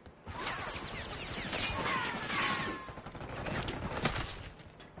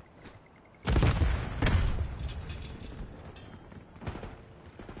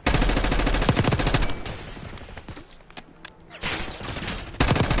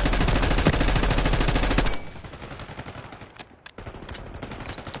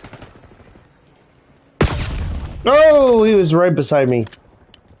 Oh, he was right beside me.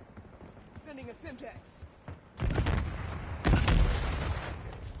 Sending a Simtex.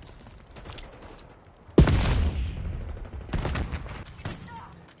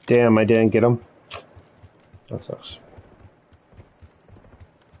 Damn, I didn't get him. That sucks.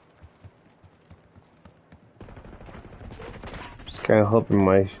 Just kind of hoping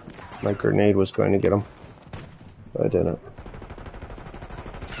my grenade was going to get him, but I didn't.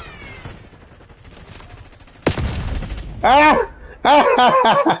 Ah!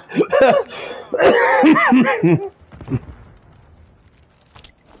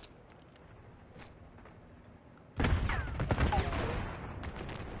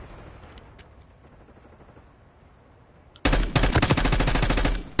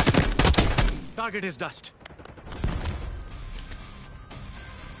 Target is dust.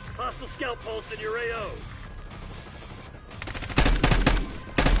 Hostile scout pulse in your AO.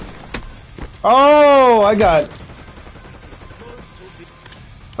 Oh, I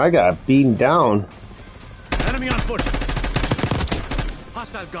got beaten down. Enemy on foot.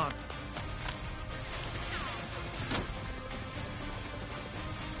 Hostile gone.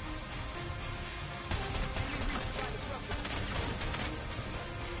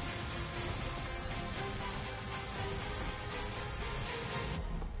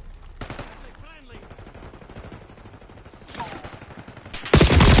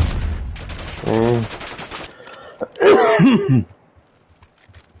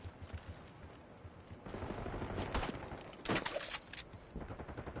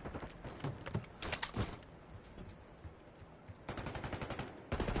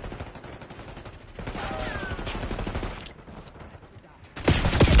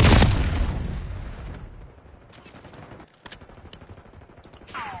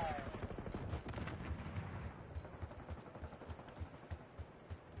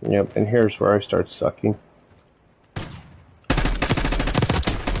 Yep, and here's where I start sucking.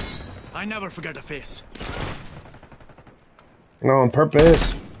 I never forget a face. No, on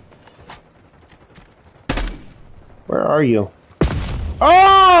purpose. Where are you?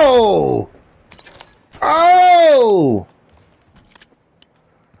 Oh! Oh!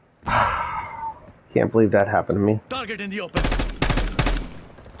 Can't believe that happened to me. Target in the open.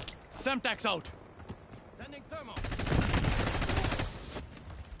 Semtex out. Sending thermal.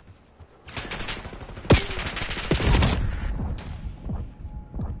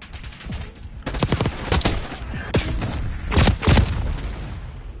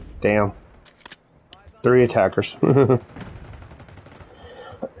 Damn. 3 attackers.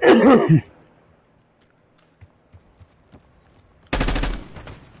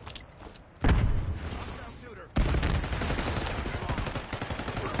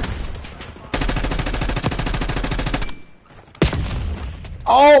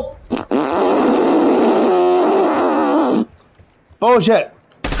 Oh! Bullshit!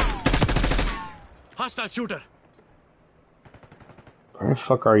 Hostile shooter. Where the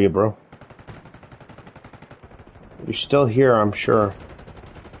fuck are you, bro? You're still here, I'm sure.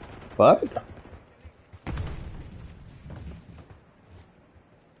 What?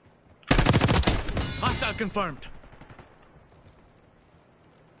 Hostile confirmed.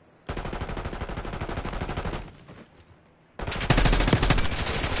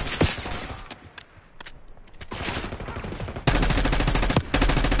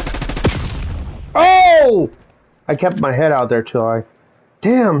 Oh! I kept my head out there too high.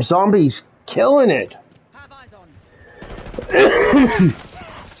 Damn, zombies killing it. Have eyes on.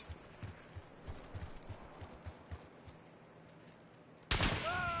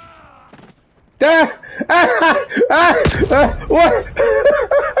 What?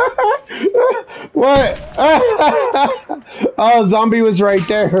 What? Oh, zombie was right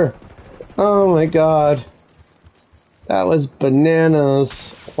there. Oh my god. That was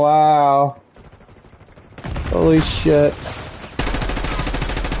bananas. Wow. Holy shit.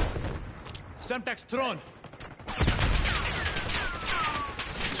 Semtex thrown.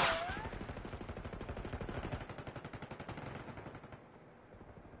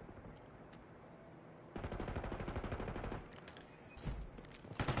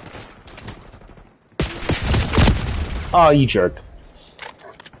 Oh, you jerk.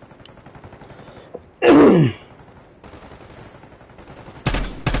 You're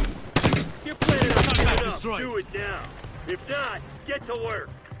planning on giving up. Do it now. If not, get to work.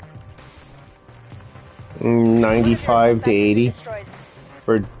 95 to 80.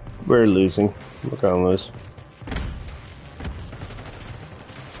 We're losing. We're gonna lose.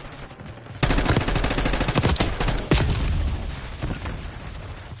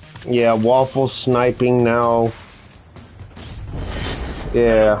 Yeah, Waffle sniping now.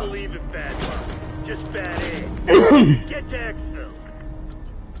 Yeah. I don't believe in bad luck. Just bad aim. Get to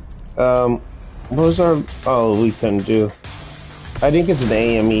exfil. What was our... Oh, we couldn't do. I think it's an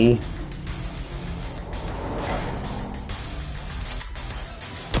AME.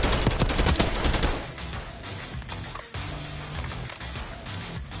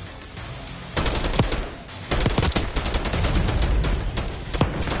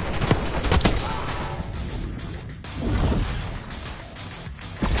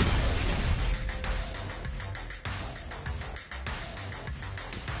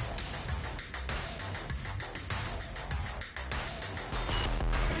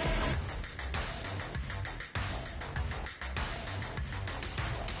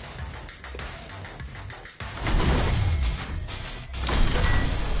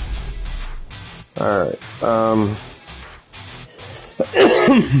 Alright,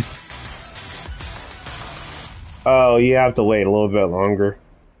 oh, you have to wait a little bit longer.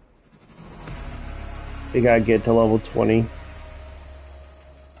 You gotta get to level 20.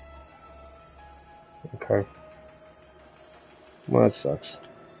 Okay. Well, that sucks.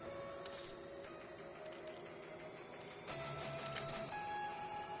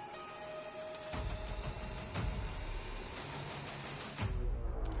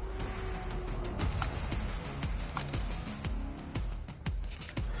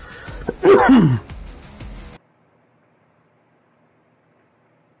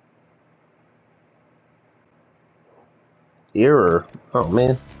 Error. Oh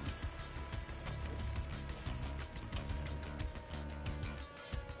man.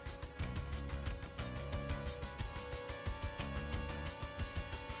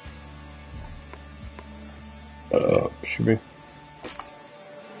 Should be.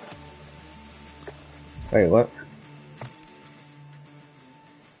 Wait, what?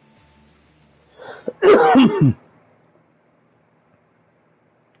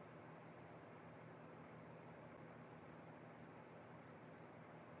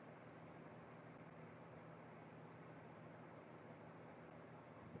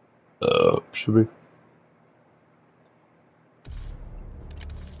 Should be.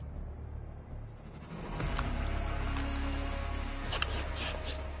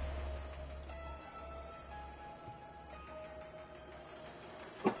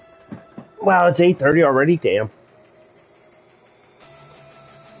 Wow, it's 8:30 already. Damn.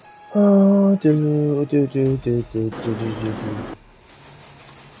 Oh, do.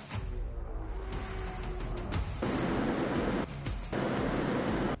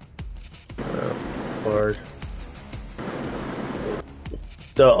 Lord.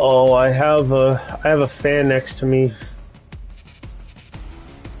 Oh, I have a fan next to me.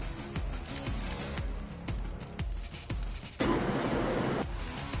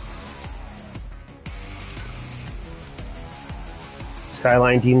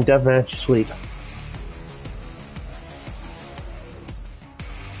 Skyline Team Deathmatch, sweet.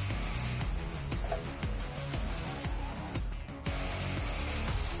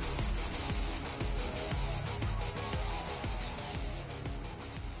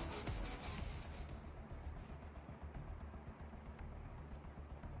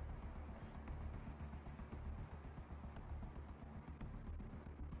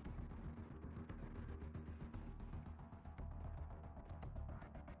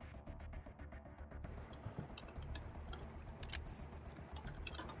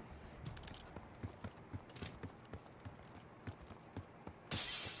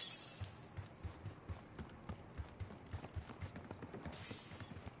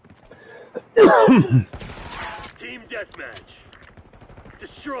 Team Deathmatch.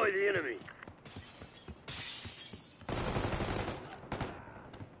 Destroy the enemy.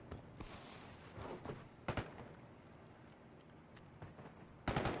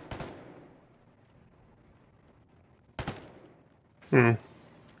 We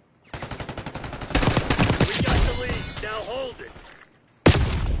got the lead. Now hold it.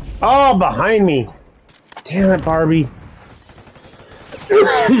 Oh, behind me. Damn it, Barbie.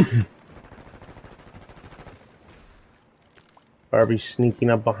 Barbie's sneaking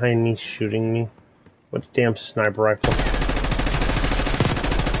up behind me, shooting me with a damn sniper rifle.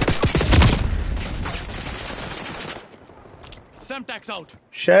 Semtex out.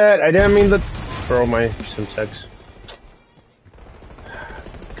 Shit, I didn't mean to throw my Semtex.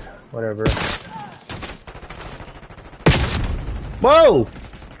 Whatever. Whoa!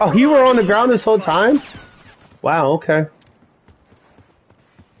 Oh, you were on the ground this whole time? Wow, okay.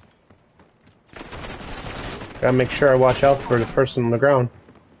 Gotta make sure I watch out for the person on the ground.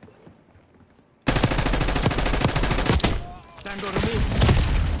 Tango removed.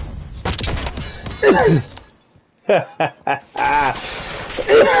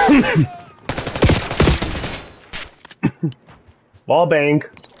 Wall bang.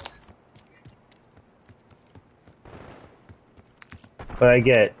 But I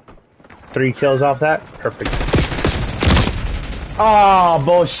get 3 kills off that? Perfect. Oh,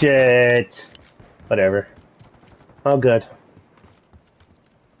 bullshit. Whatever. Oh, good.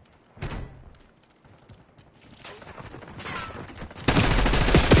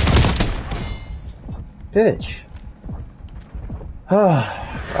 Bitch.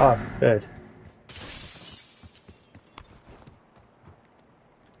 Oh, good.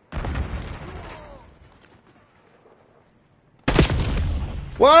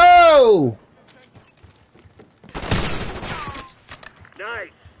 Whoa! Nice.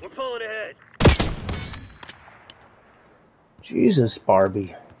 We're pulling ahead. Jesus,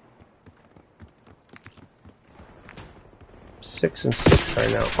 Barbie. 6 and 6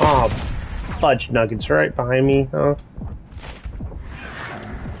 right now. Oh, fudge nuggets right behind me, huh?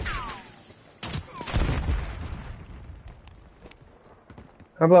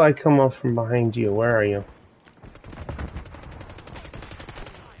 How about I come up from behind you? Where are you?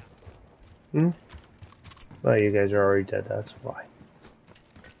 Well, you guys are already dead, that's why.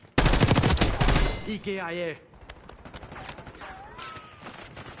 EKIA.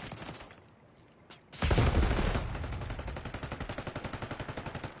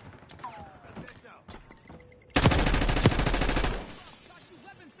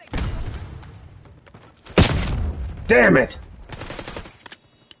 Damn it!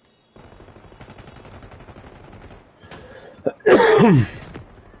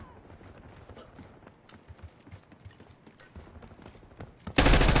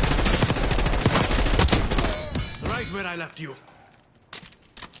 Right where I left you.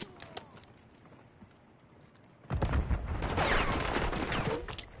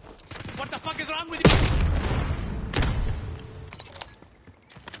 What the fuck is wrong with you?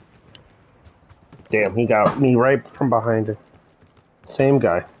 Damn, he got me right from behind it. Same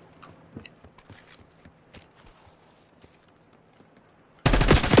guy.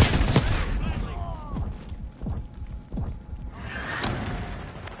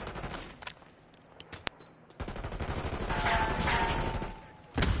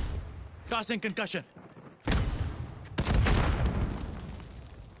 Tossing concussion.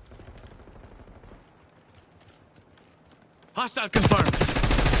 Hostile confirmed.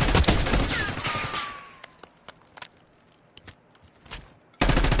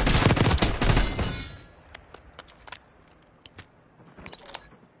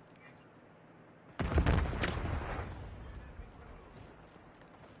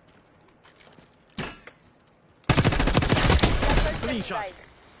 Clean shot.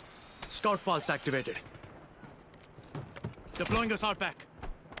 Scout pulse activated. Deploying assault pack.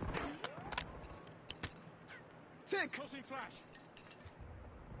 Tick! Closing flash.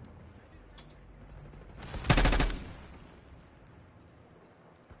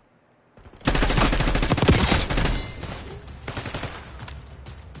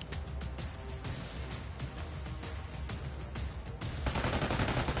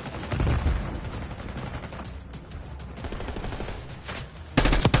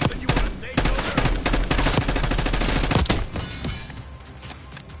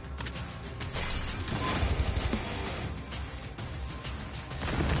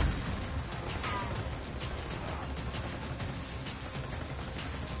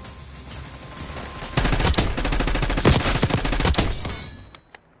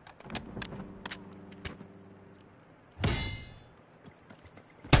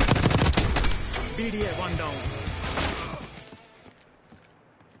 BDA, one down.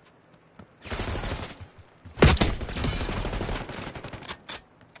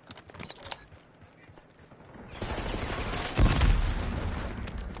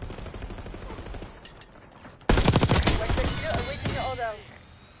 Awaiting your order.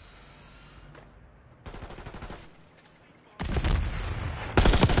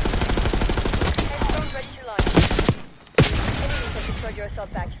 Headstone ready to launch. Enemies have destroyed your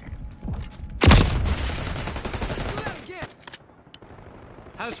assault pack.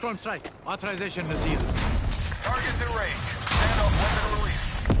 Hellstorm strike. Authorization received. Target in range. Stand up, weapon release.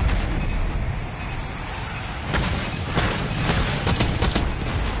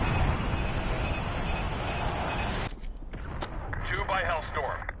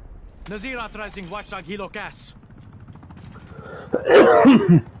 Hellstorm. Nazir authorizing Watchdog Helo gas. This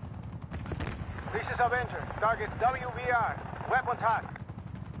is Avenger. Targets WVR. Weapons hot.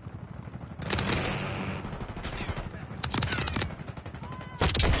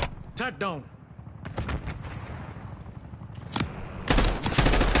 Threat down.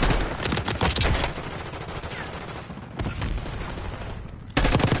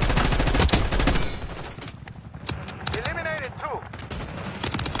 Eliminated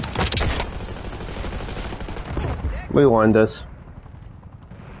 2. We won this.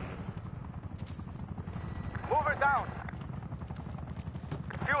 Mover down.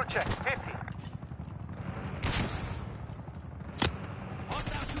 Fuel check, 50.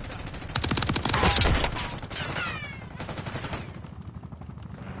 Hostile shooter.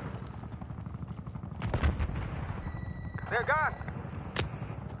 They're gone.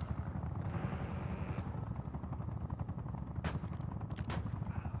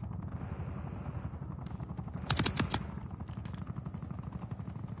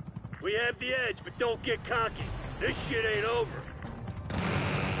 We have the edge, but don't get cocky. This shit ain't over.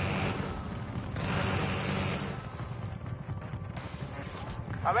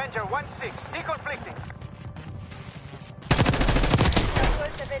 Avenger 1-6. Deconflicting.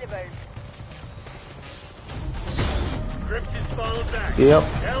 Controls available. Crimson's falling back. Yep.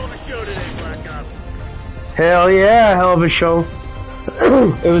 Hell of a show today, Black Ops. Hell yeah, hell of a show.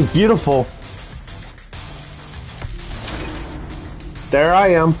 It was beautiful. There I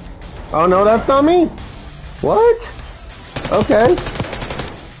am. Oh no, that's not me. What? Okay.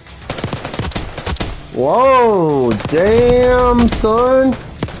 Whoa, damn, son.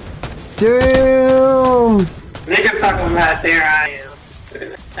 Damn. Nigga talking about there I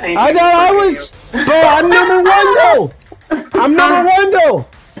am. I know I was. Bro, I'm number one though. I'm number one though.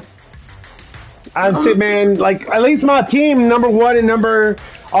 I'm saying, man, like at least my team number one and number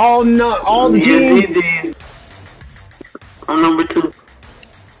all the teams. I'm number 2.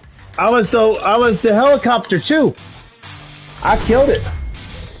 I was the helicopter too. I killed it.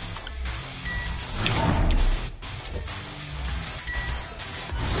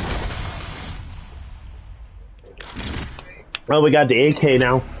 Oh, we got the AK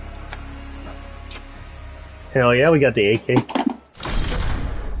now. Hell yeah, we got the AK.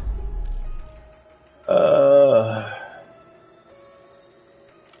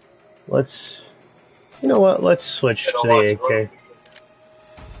 Let's, you know what? Let's switch to the AK.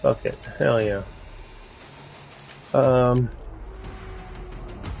 Fuck it. Hell yeah.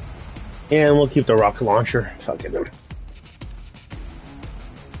 And we'll keep the rocket launcher. Fuck it.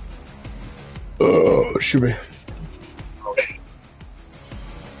 Oh, should be.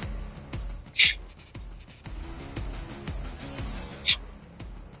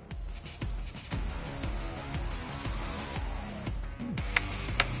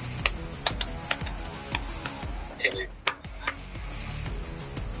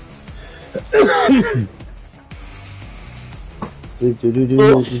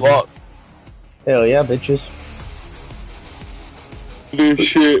 Oh, fuck. Hell yeah, bitches. Good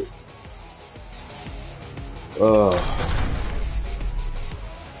shit.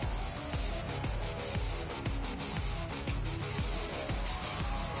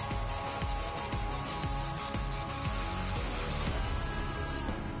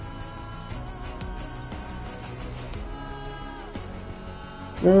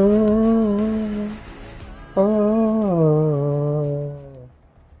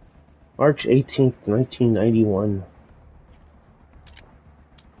 March 18th, 1991.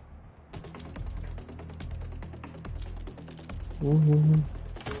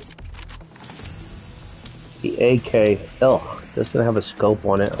 The AK. Ugh, doesn't have a scope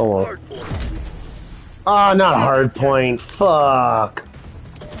on it. Oh well. Ah, not hard point. Fuck.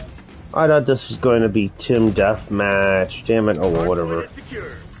 I thought this was going to be Team Deathmatch. Damn it. Oh well, whatever.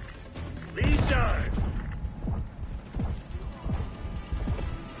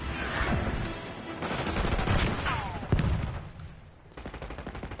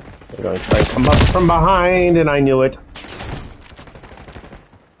 They're going to try and come up from behind, and I knew it.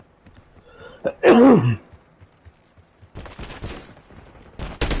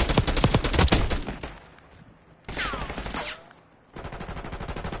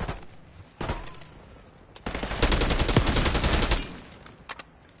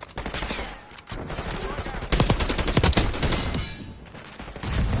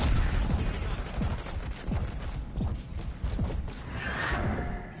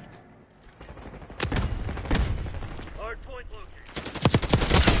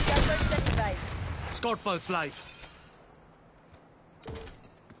 Scout pulse live.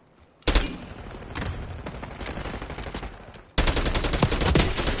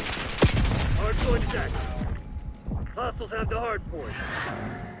 Hardpoint is active. Hostiles have the hard point.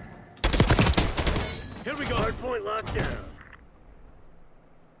 Here we go. Hardpoint locked down.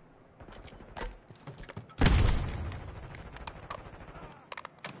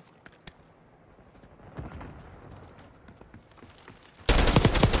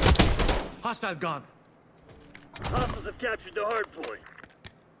 Hostile gone. Hostiles have captured the hard point.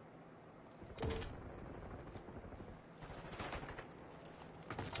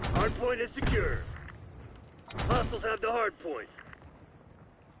 Hard point is secure. Hostiles have the hard point.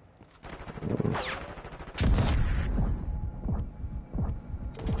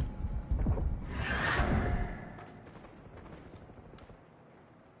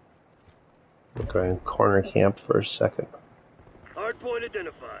 I'm going corner camp for a second. Hard point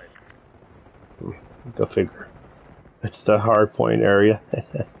identified. Go figure. It's the hard point area.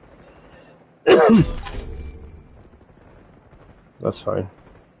 That's fine.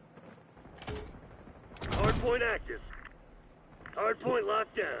 Hard point active. Hard point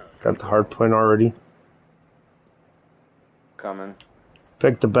locked down. Got the hard point already. Coming.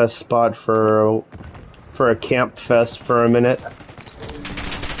 Pick the best spot for a camp fest for a minute.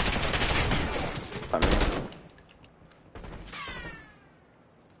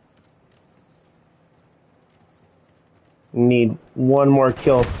 Need one more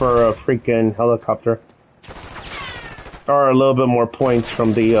kill for a freaking helicopter. Or a little bit more points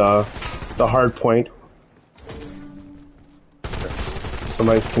from the hard point.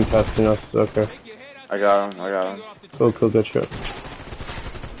 Somebody's contesting us, okay. I got him. Cool, good shot.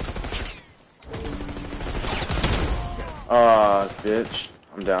 Ah, bitch.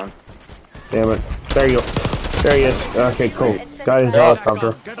 I'm down. Damn it. There you go. There he is. Okay, cool. Got his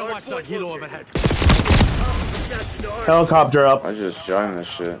helicopter. Gotta watch that helo overhead. Helicopter up. I just joined this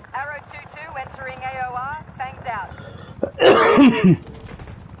shit. Arrow 2-2 entering AOR. Fangs out.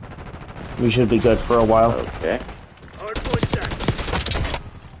 We should be good for a while. Okay. Hard point set.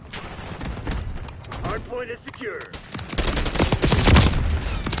 Hard point is secure.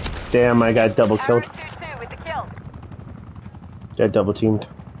 Damn, I got double Arrow killed. 2-2 with the kill. Got double teamed.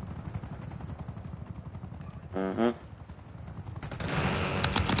 Mm-hmm.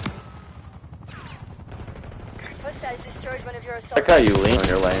 Hostiles destroyed one of your assault. I got you lean when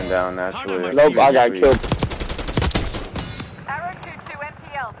you're laying down naturally. Nope, I got killed. Arrow 2-2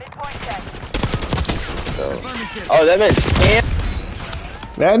 MTL. Midpoint set. Oh, that man's camp.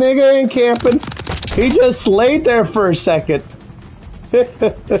 That nigga ain't camping. He just laid there for a second.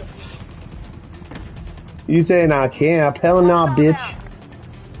 You saying I camp? Hell no, bitch.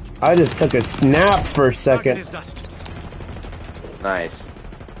 I just took a snap for a second. Nice.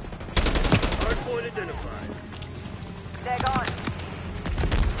 Hard point identified. They're gone.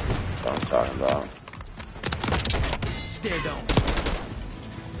 That's what I'm talking about. Stay down.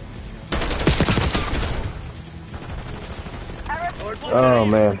 Oh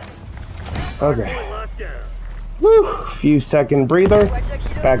man. Okay. Locked down. Woo. Few second breather.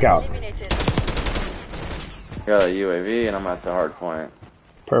 Back out. Got a UAV and I'm at the hard point.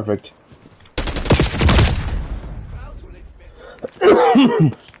 Perfect.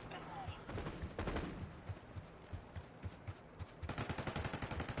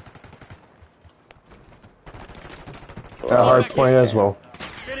 At hard point as well.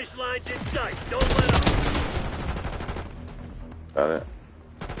 Finish line's in sight. Don't let up. Got it.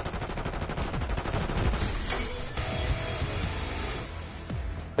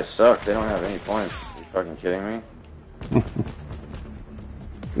 They suck. They don't have any points. Are you fucking kidding me?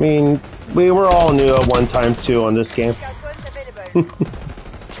 I mean, we were all new at one time too on this game.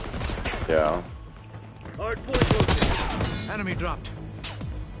 Yeah. Hard point located. Enemy dropped.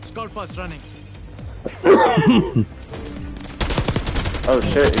 Scout bus running. Oh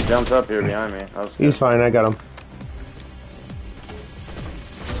shit, he jumped up here behind me. That was good. He's fine, I got him.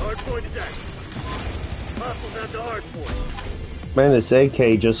 Hard point is active. Hostiles have the hard point. Man, this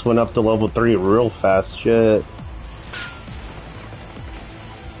AK just went up to level 3 real fast. Shit.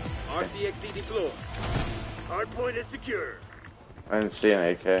 RCXD deployed. Hard point is secure. I didn't see an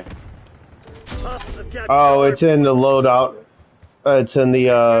AK. Hostiles have captured Oh, it's in the loadout. It's in the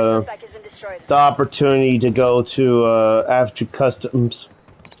opportunity to go to after customs.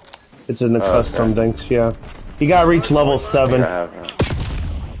 It's in the custom things, yeah. You gotta reach level 7.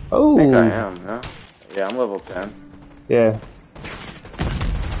 Oh. I think I am, no? Yeah, I'm level 10. Yeah.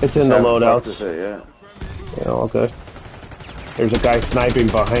 It's in the loadouts. Yeah. Yeah, all good. There's a guy sniping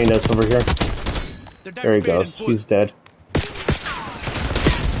behind us over here. There he goes. He's dead.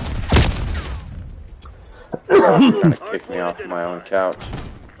 Trying to kick me off my own couch.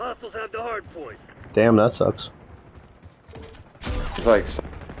 Hostiles have the hard point. Damn, that sucks. It's like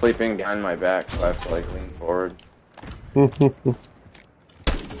Sleeping behind my back, so I have to like lean forward.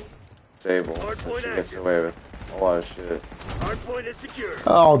 Stable. She gets away with a lot of shit. Hardpoint is secure.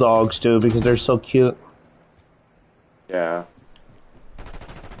 All dogs do because they're so cute. Yeah.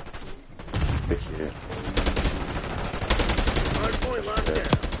 They're cute. Hardpoint locked down.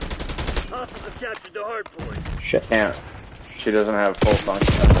 Hostiles have captured the hardpoint. Shit. Can't. She doesn't have full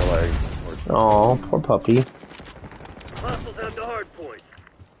function of her legs. Oh, poor puppy. Hostiles have the hardpoint.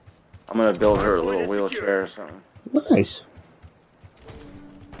 I'm gonna build her a little wheelchair or something. Nice.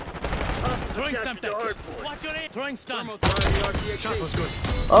 Throwing something. Watch your aim. Throwing stun. Shot was good.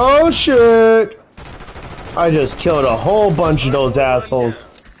 Oh shit! I just killed a whole bunch of those assholes.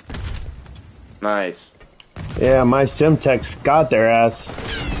 Nice. Yeah, my Simtex got their ass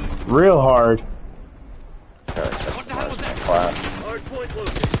real hard. What the hell was that? Hardpoint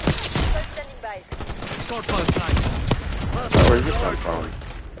located. Standing by. Scored close line. Where's this come from?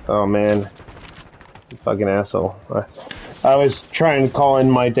 Oh man, you fucking asshole! I was trying to call in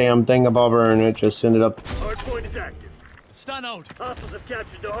my damn thing above her, and it just ended up. Hardpoint is active. Stun out. Hostiles have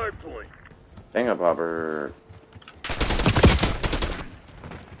captured the hardpoint. Thingabobber.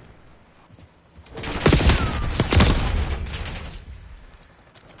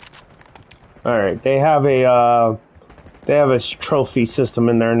 All right, they have a trophy system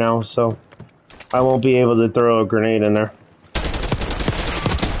in there now, so I won't be able to throw a grenade in there.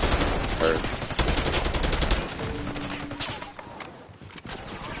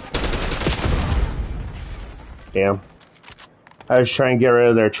 Damn. I was trying to get rid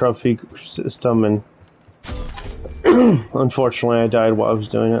of their trophy system, and unfortunately I died while I was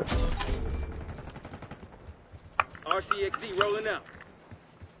doing it. RCXD rolling out.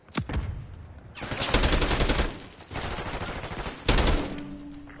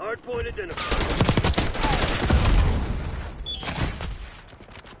 Hardpoint identified.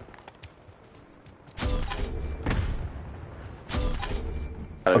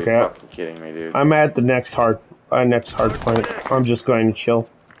 Gotta be Okay, fucking kidding me, dude. I'm at the next hard point. I'm just going to chill.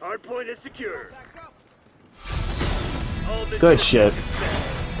 Hardpoint is secure. Good shit.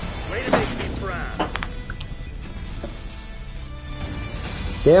 Way to make me proud.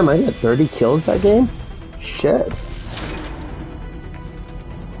 Damn, I got 30 kills that game? Shit.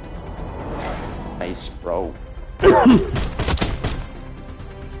 Nice, bro.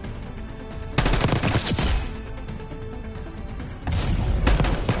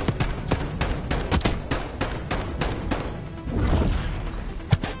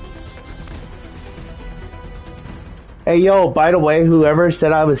 Hey yo, by the way, whoever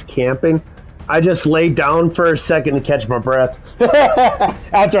said I was camping, I just laid down for a second to catch my breath.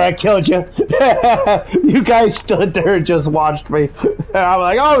 After I killed you. You guys stood there and just watched me. I'm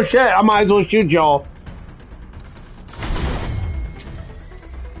like, oh shit, I might as well shoot y'all.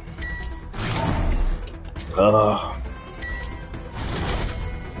 Oh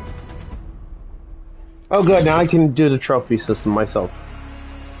good, now I can do the trophy system myself.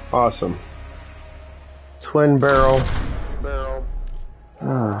 Awesome. Twin barrel.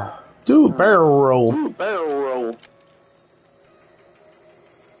 Do barrel roll. Barrel roll.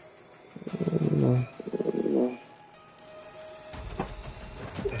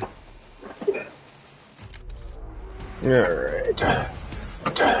 Alright.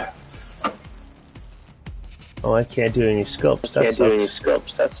 Oh, I can't do any scopes. That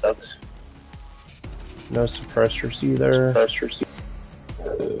sucks. No suppressors either.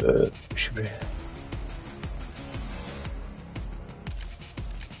 Should be.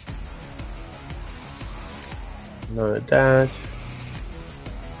 None of that.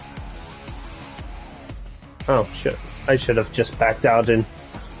 Oh shit. I should have just backed out in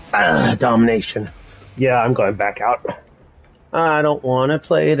domination. Yeah, I'm going back out. I don't want to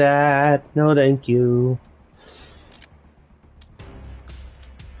play that. No, thank you.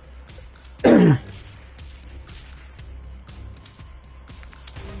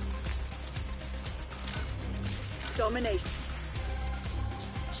 Domination.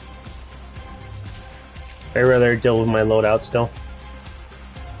 I'd rather deal with my loadout still.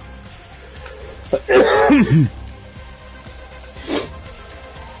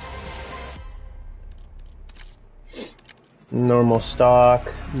 Normal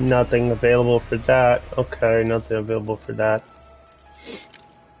stock, nothing available for that. Okay, nothing available for that.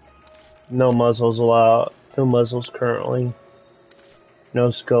 No muzzles allowed. No muzzles currently. No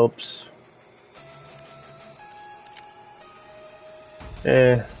scopes.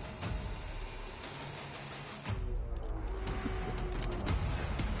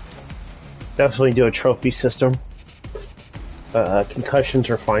 Definitely do a trophy system. Concussions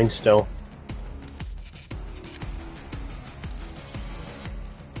are fine still.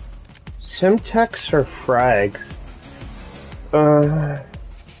 Simtex or frags?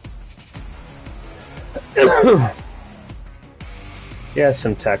 Yeah,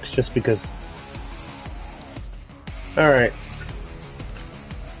 Simtex, just because. Alright.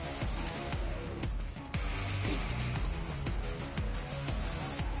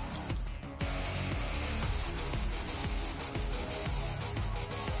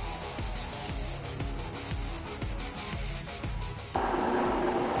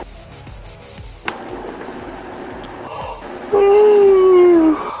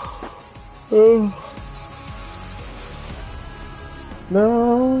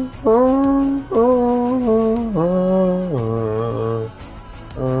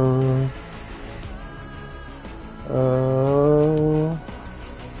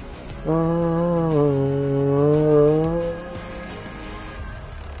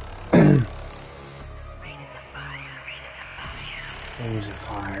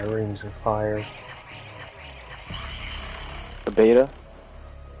 Rings of fire. The beta?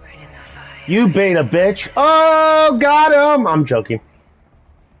 You beta bitch! Oh, got him! I'm joking.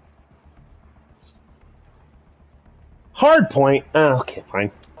 Hard point. Oh, okay,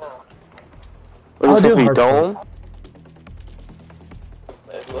 fine. What is this supposed to be, dome?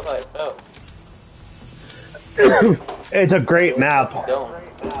 It's a great map.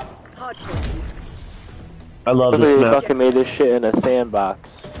 I love this They map. fucking made this shit in a sandbox.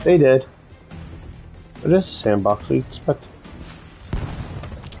 They did. It is a sandbox, what do you expect?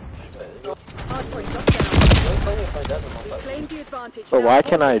 But why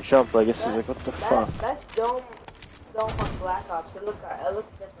can't I jump? Like, this is like, what the fuck? That's dome on Black Ops. It looks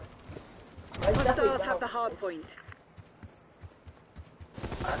different. Hostiles have the hard point.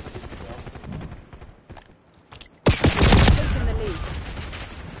 Taking the lead.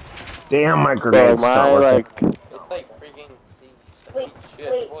 Damn, my grenade's not working. It's like freaking... Wait.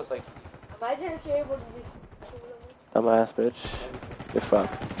 Imagine if you're able to be... Dumbass bitch. You're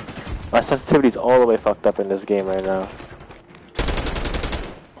fucked. My sensitivity's all the way fucked up in this game right now.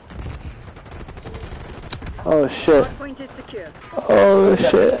 Oh shit. Hardpoint is secure. Oh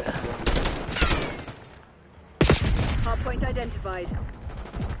shit. Hardpoint identified.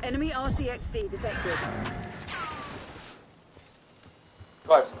 Enemy RCXD detected. Of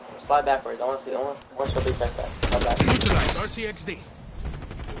course, slide backwards. I want to see. I want to show big backpack. Slide back. Neutralize RCXD.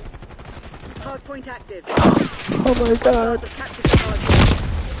 Hardpoint active. Oh my god.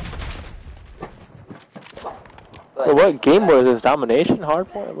 So what game mode is this? Domination?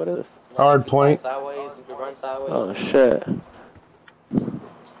 Hardpoint? What is this? Hardpoint. Sideways, you can run sideways. Oh shit.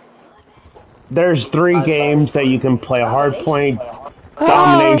 There's 3 games that you can play: Hardpoint,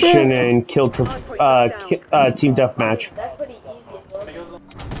 Domination, and Team Deathmatch. That's pretty easy.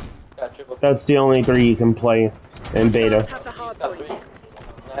 That's the only 3 you can play in beta.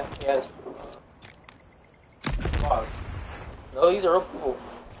 No, these are real cool.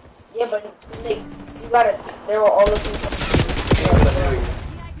 Yeah, but Nick, you gotta. They were all looking for.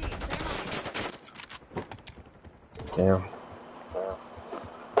 Damn.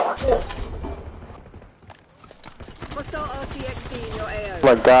 Hostile RCXD in your AO. Oh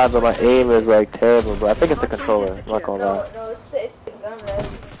my god, but my aim is like terrible, bro. I think it's the controller. I'm not gonna lie. No, it's the gun, right?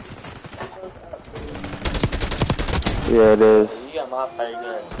 Yeah, it is. You got my fire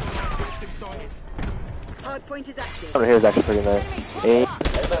gun. Hardpoint is active. Over here is actually pretty nice. Aim.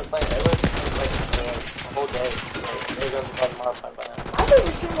 Everybody's playing like the whole day. Everybody's playing modified by now. I think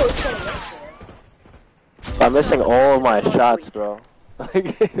the team was playing yesterday. I'm missing all of my shots, bro. That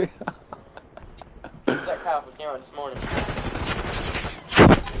crowd for camera this morning.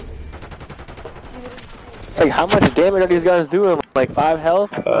 It's like, how much damage are these guys doing? Like 5 health?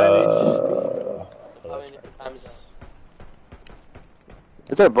 5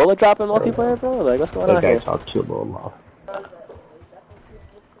 Is there a bullet drop in multiplayer, bro? Like, what's going on here? Talk to you a little loud.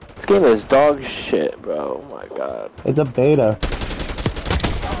 This game is dog shit, bro. Oh my god. It's a beta.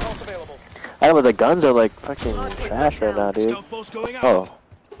 I know, but the guns are like fucking trash right now, dude. Oh.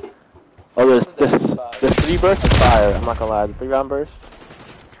 Oh, there's 3 bursts of fire. I'm not gonna lie, the 3-round burst.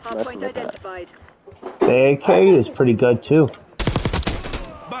 Hardpoint identified. The AK is pretty good too.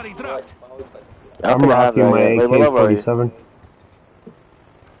 Body dropped. I'm rocking my AK-47.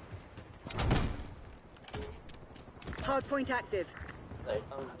 Hardpoint active.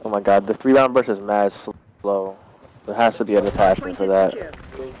 Oh my god, the 3-round burst is mad slow. There has to be an attachment for that.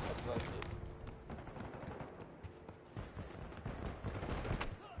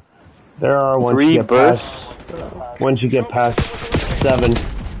 There are once you get past 7.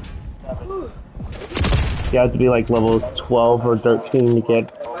 You have to be like level 12 or 13 to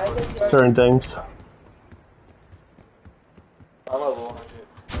get certain things. I'm level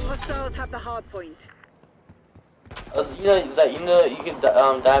 100. Hostiles have the hard point. You know you can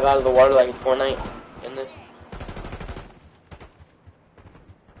dive out of the water like it's Fortnite in this.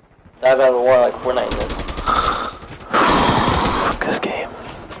 Dive out of the water like Fortnite in this. Fuck this game.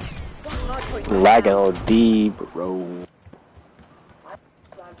 Lagging OD, bro.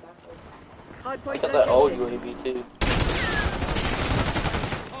 Hard I point got that old located. UAV too.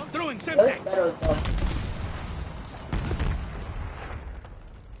 Throwing Semtex.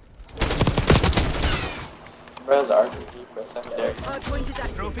 Where's the RPG for a secondary? Hard point is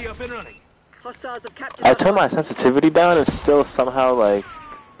active. Trophy up and running. Hostiles have captured I the turned my hard point. sensitivity down and still somehow like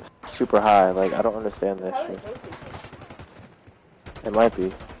super high. Like I don't understand this shit. It might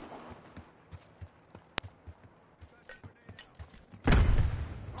be.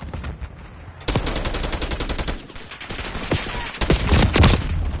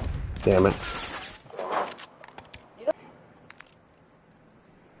 Damn it.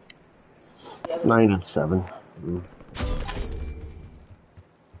 Nine and 7.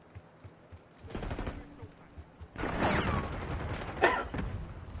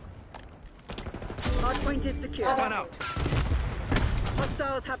 Hard point is secure. Stun out.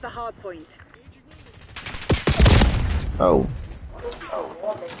 Hostiles have the hard point. Oh.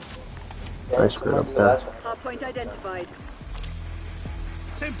 I screwed up there. Hard point identified.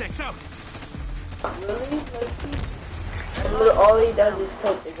 Semtex out. Really? And all he does is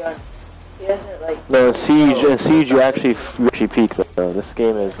tilt the gun. He doesn't like. No, in Siege you actually peak though. This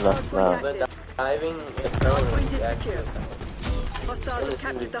game is not. The diving is Hard point is actually. secure. Hostiles have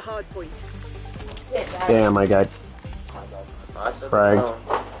captured the hard point. Damn, I got fragged.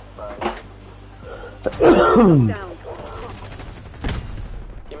 Down.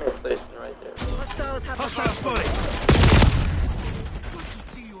 Give me a station right there. Hostiles have the Hostile hard point. spotted.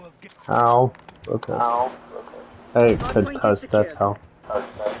 How? Okay. Hey, cause that's how.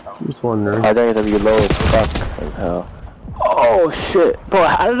 Just wondering. I think it'll be low as fuck in hell. Oh shit! Bro,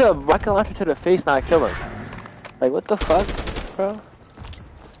 how did a rocket launcher to the face not kill him? Like what the fuck, bro?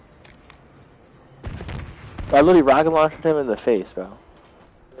 I literally rocket launched him in the face, bro.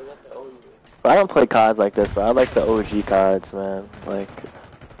 But I don't play CODs like this, bro. I like the OG CODs, man. Like,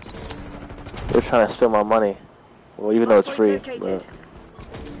 they're trying to steal my money. Well, even though it's free, but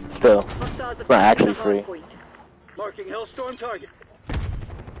still, it's not actually free. Marking Hellstorm target.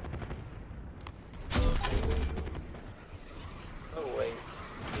 Oh wait.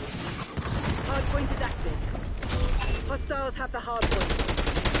 Hard point is active. Hostiles have the hard point.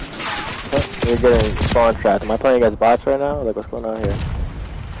 We're getting spawn trapped. Am I playing against bots right now? Like, what's going on here?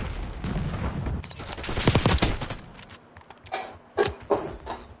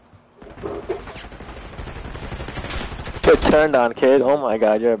 Get turned on, kid. Oh my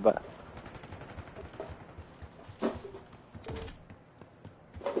god, you're a bot.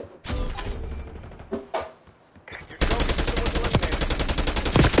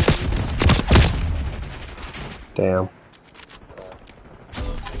 Damn.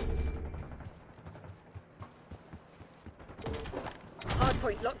 Hard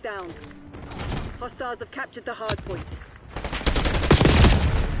point locked down. Hostiles have captured the hard point.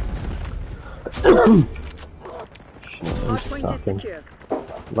 Hard point is secure.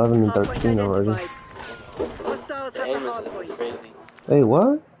 11 and Hard point 13 already. identified. Hostiles have the hard point. Hey,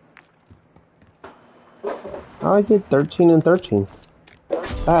 what? How I get 13 and 13?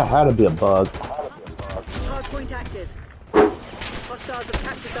 That had to be a bug. Hard point active. Hostiles have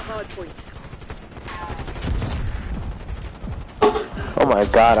captured the hard point. Oh my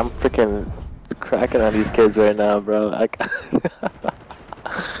god, I'm freaking cracking on these kids right now, bro.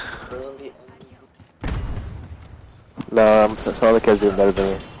 No, some other kids doing better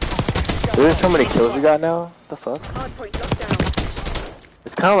than me. There's how many kills we got now? What the fuck? Hard point locked down.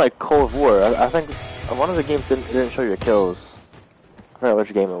 It's kind of like Cold War. I think one of the games didn't show your kills. I forgot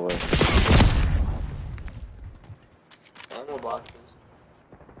which game it was. Ammo boxes.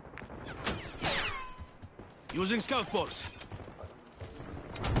 Using scout box.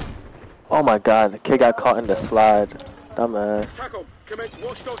 Oh my god, the kid got caught in the slide. Dumbass. TACOM, commence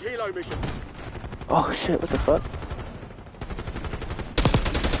watchdog helo mission. Oh shit, what the fuck?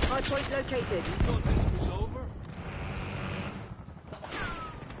 Hard point located. Thought this was over?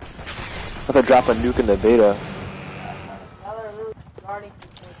 I have to drop a nuke in the beta.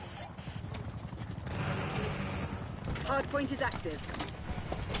 Hard point is active.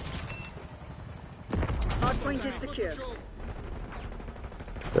 Hard point is secure.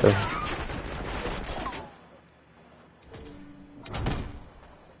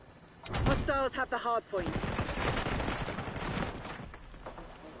 Hostiles have the hard point.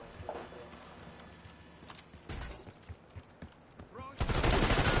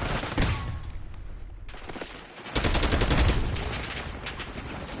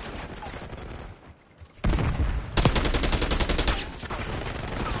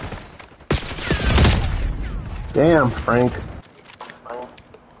 Damn, Frank.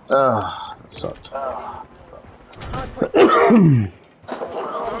 Ah, that sucked. Stone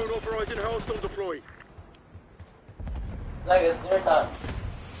authorizing hostile deployed. Like, it's their time.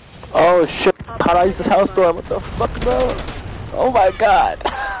 Oh shit, how do I use this Hellstorm? What the fuck, bro? Oh my god.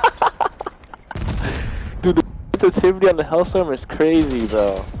 Dude, the sensitivity on the Hellstorm is crazy,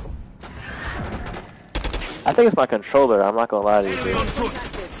 bro. I think it's my controller, I'm not gonna lie to you, dude.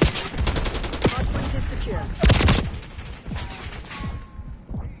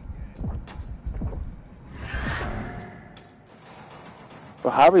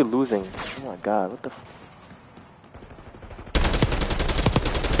 Bro, how are we losing? Oh my god, what the f—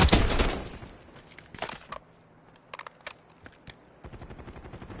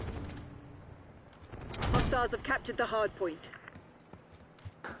 Hostiles have captured the hard point.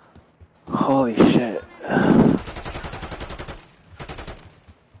 Holy shit.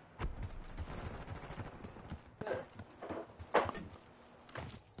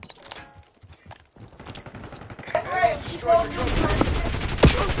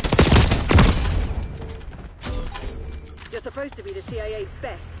 You're supposed to be the CIA's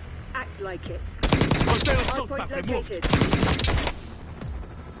best. Act like it. Hard point located.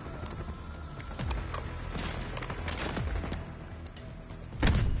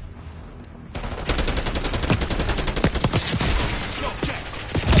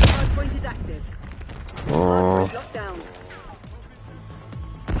 Hardpoint is active. Hardpoint locked down.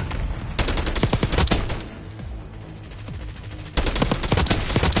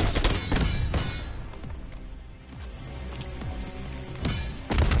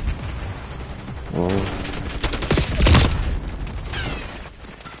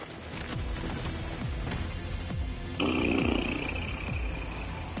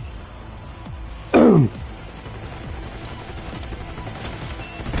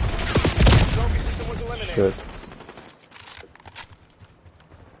 Good.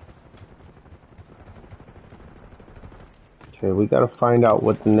 Okay, we gotta find out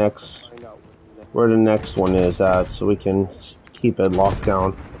what the next, where the next one is at, so we can keep it locked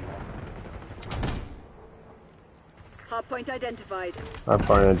down. Hardpoint identified.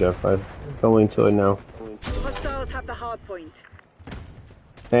 Hardpoint identified. Going to it now. Hostiles have the hardpoint.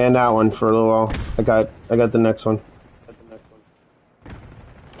 And that one for a little while. I got the next one.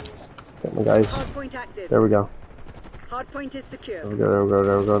 Get my guys. Hardpoint active. There we go. Hardpoint is secure. There we go, there we go,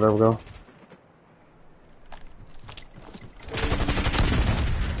 there we go, there we go.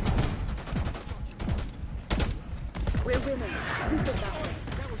 We're winning.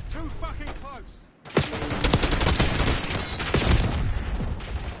 That was too fucking close.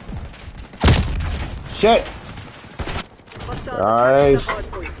 Shit! Nice.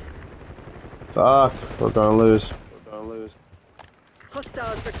 Fuck, we're gonna lose.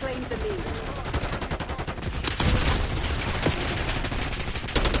 Hostiles reclaim the lead.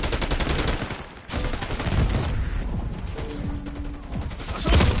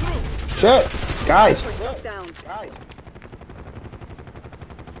 Shit! Guys! Down.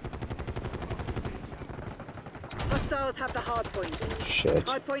 Hostiles have the hardpoint. Shit.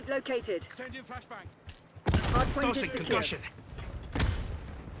 Hardpoint located. Send in flashbang. Hardpoint is secure.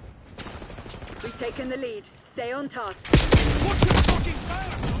 We've taken the lead. Stay on task.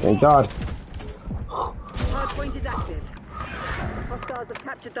 Thank God. Hardpoint is active. Hostiles have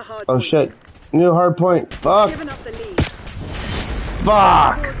captured the hardpoint. Oh shit. New hardpoint. Fuck. Given up the lead.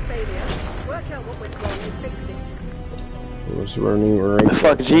 Fuck. Failure. Work out what went wrong and fix it. It was running right.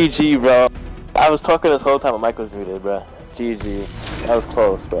 Fuck GG, bro. I was talking this whole time, my mic was muted, bro. GG. That was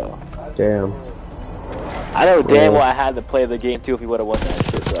close, bro. Damn. I know damn well I had to play the game too if he would have won that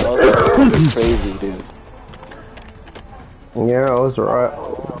shit, bro. That was crazy, dude. Yeah, it was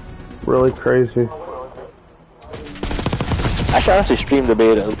really crazy. I should actually stream the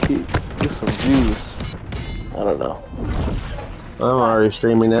beta. Get some views. I don't know. I'm already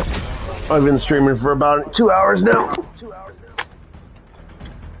streaming it. I've been streaming for about 2 hours now.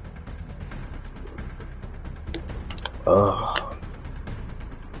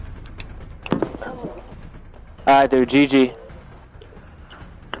 Alright, dude. GG.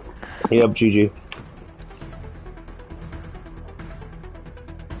 Yep, GG.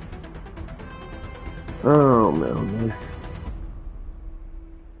 Oh man.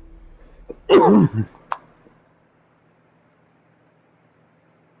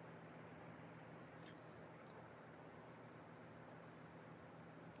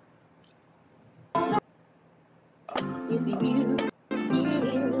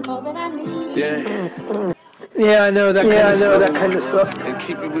 Yeah, I know that. Yeah, I know that kind of stuff. And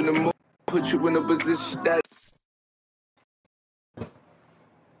keep you in the mood, put you in a position that.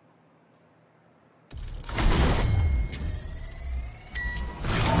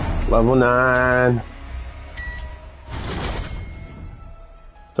 Level 9.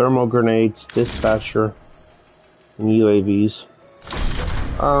 Thermal grenades, dispatcher, and UAVs.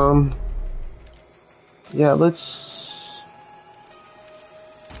 Yeah, let's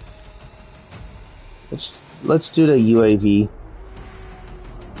do the UAV.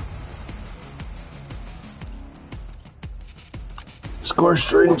 Score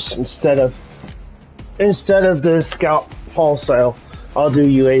streams instead of the scout wholesale. I'll do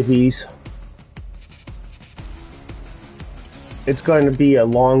UAVs. It's going to be a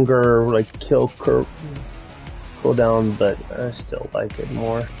longer like kill curve cooldown, but I still like it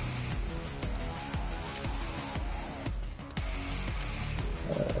more.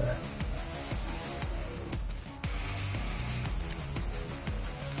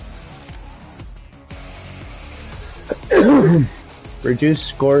 Reduce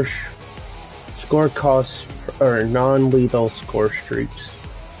score costs or non-lethal score streaks.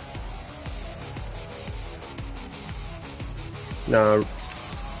 No,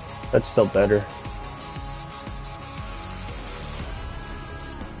 that's still better.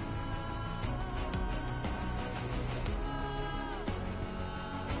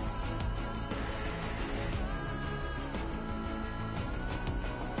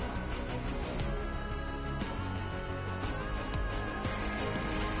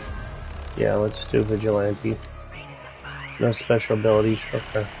 Yeah, let's do vigilante. No special abilities,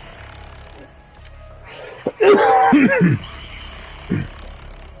 okay.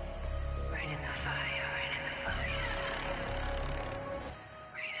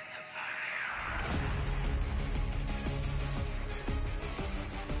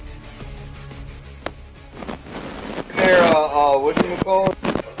 Whatchamacallit?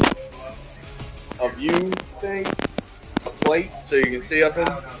 A view thing? A plate so you can see up in?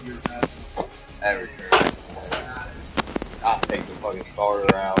 Everything. I'll take the fucking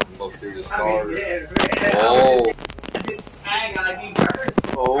starter out and look through the starter. Oh.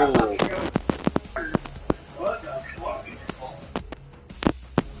 Oh. What the fuck?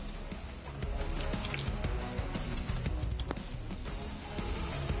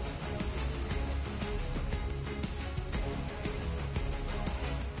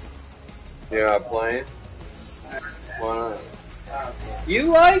 You're not playing? Why not? You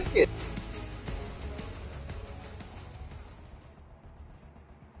like it!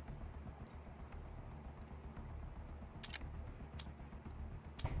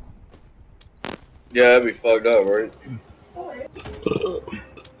 Yeah, that'd be fucked up, right?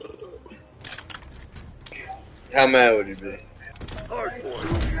 How mad would he be?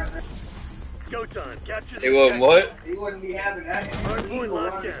 Hardpoint. Go time. Capture the He wouldn't what? He wouldn't be having that. Hardpoint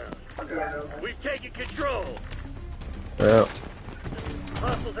locked down. We've taken control. Yeah.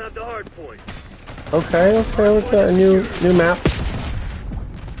 Hostiles have the hardpoint. Okay, let's get a new map.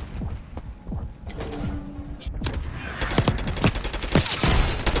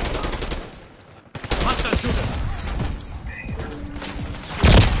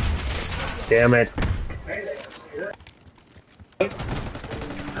 Damn it.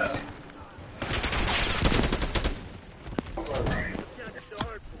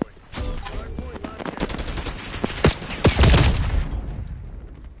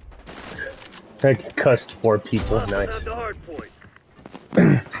 I cussed 4 people, nice. That's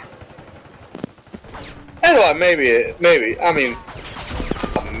why maybe, I mean,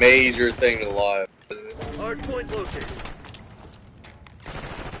 a major thing to lie. Hardpoint located.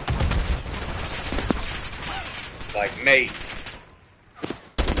 Like, mate.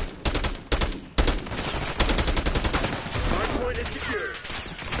 Hardpoint is secure.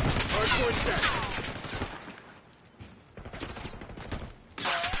 Hardpoint set.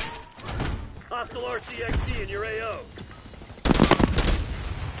 Hostile RCXD in your AO.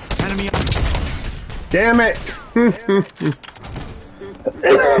 Enemy. Damn it!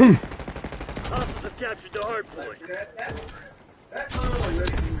 Hostiles have captured the hardpoint. That's not really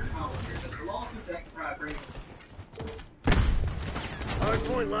ready for your college. It's a lawsuit that can probably bring.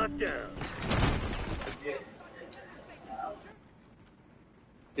 Hardpoint locked down.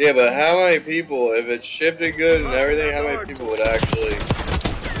 Yeah, but how many people, if it's shifted good and everything, how many people would actually,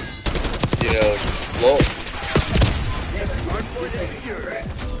 you know, look? Hardpoint is secure.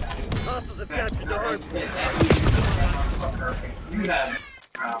 Hostiles have captured the hardpoint.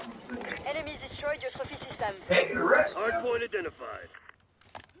 Enemies destroyed your trophy system. Hardpoint identified.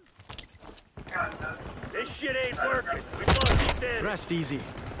 This shit ain't working. We lost the advantage. Rest easy.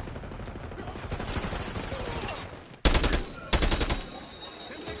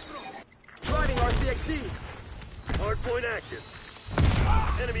 Riding RCXD. Hardpoint active.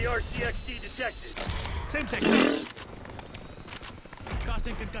 Enemy RCXD detected. Semtex.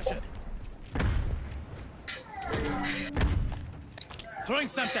 Tossing concussion. Throwing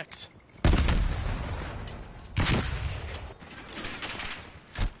Semtex.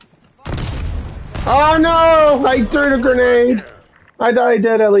 Oh no! I threw the grenade! I died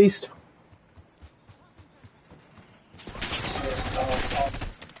dead at least.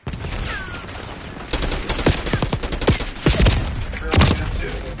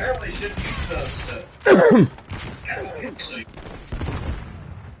 Apparently shouldn't use those.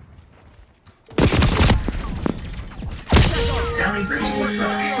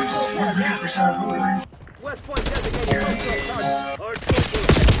 West Point designated hardpoint.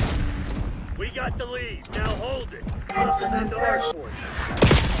 We got the lead. Now hold it. Hostiles at the hardpoint.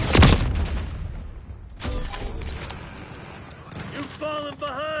 You've fallen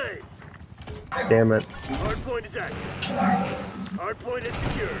behind. Damn it. Hardpoint is active. Hardpoint is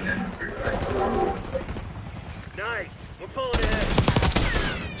secure. Nice. We're pulling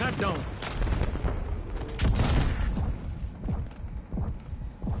ahead. Tap down.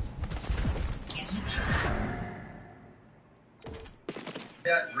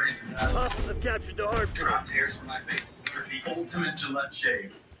 Yeah, it's raising that. Hostiles have captured the hardpoint. Dropped hairs from my face for the ultimate Gillette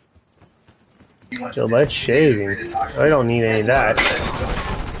shave. Gillette shaving? I don't need any of that.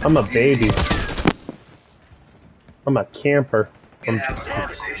 I'm a baby. I'm a camper. Damn it,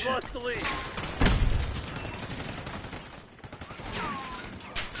 we've lost the lead.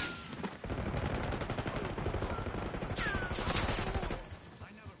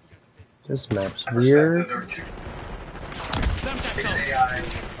 This map's weird.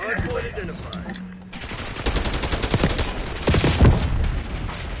 Hardpoint identified.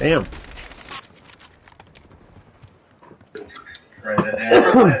 Damn.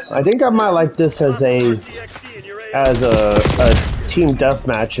 I think I might like this as a team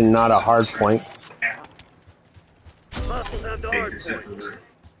deathmatch and not a hard point. Hostiles have the hardpoint.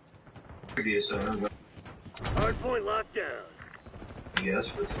 Hardpoint locked down. Yes,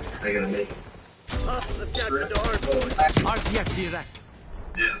 but I gotta make it. Hostiles have captured the hardpoint. RCX direct.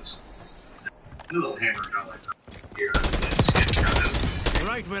 Yes. A little hammer got like here.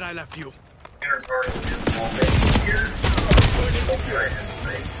 Right where I left you. Inner part of the small base here. Right in the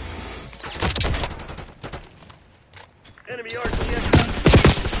face. Enemy RCX.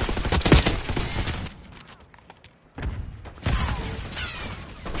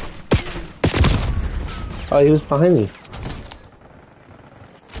 Oh, he was behind me.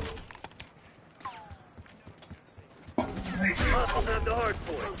 Hostiles have the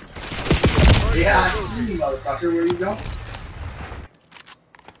hardpoint. Yeah, you motherfucker, where you go?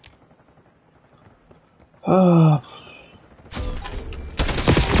 Oh.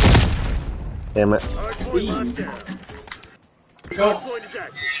 Damn it. Hardpoint locked down. Hardpoint is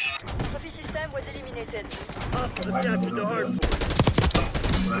active. Trophy system was eliminated. Hostiles have captured the hardpoint.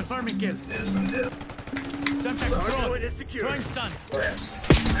 Confirming kill. Semtex Hardpoint drone. is secure. Throwing stun.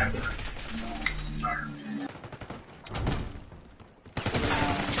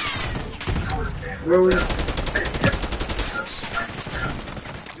 Where we? Do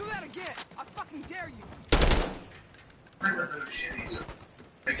that again! I fucking dare you! Those shitties.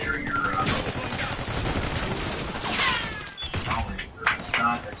 Make sure you're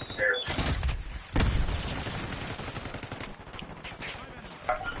not necessarily.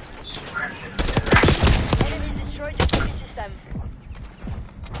 Enemy destroyed your trophy system.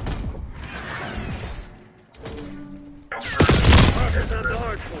 Hostiles have the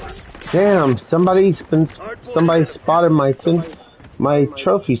hardpoint. Damn, somebody spotted my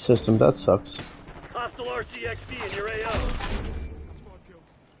trophy system. That sucks. Hostile RCXD in your AO.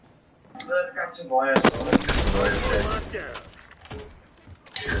 Got some blast on it. Locked down.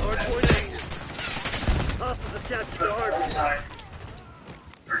 Hardpoint active. Hostiles have captured the hardpoint.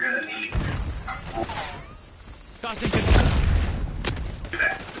 We're gonna need Tossing concussion.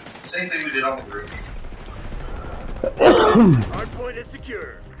 that. Same thing we did on the roof. Hardpoint is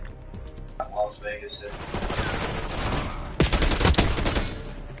secure. Las Vegas.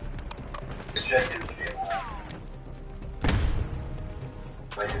 Check in the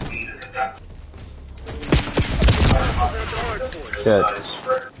like a beat of the Shit. I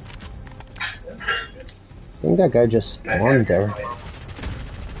think that guy just spawned there.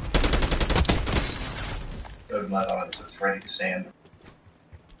 Good mud on it, so it's ready to sand.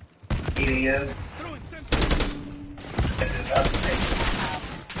 EDM.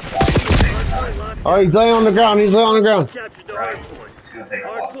 Oh, he's laying on the ground. He's laying on the ground. Captured the hardpoint.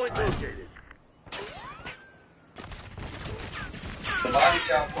 Hardpoint located. The body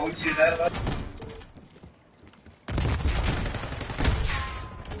count points you that much?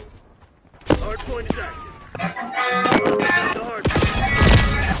 Hardpoint is active. The hardpoint.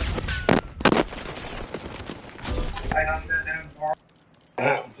 I got that down tomorrow.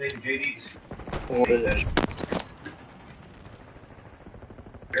 I'm taking JD's.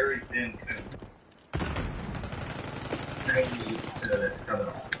 Very thin coon. To cut it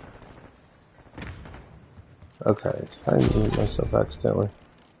off. Okay, I muted myself accidentally.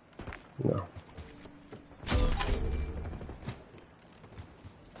 No.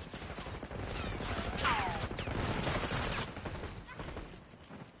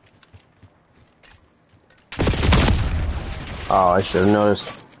 Oh, I should have noticed.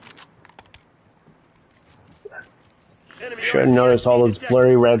 Should have noticed all those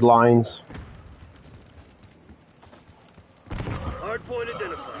blurry red lines. Hardpoint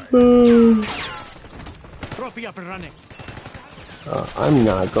identified. Trophy up and running. I'm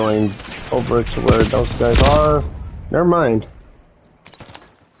not going over to where those guys are. Never mind.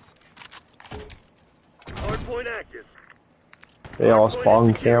 Hardpoint active. They all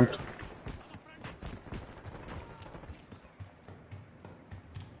spawn camped.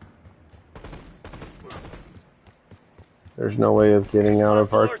 There's no way of getting out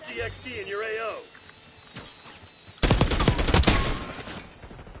of our... RCXD in your AO.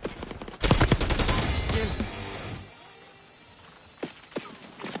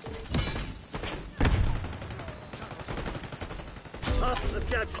 Hostiles have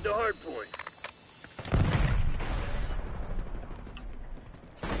captured the hardpoint.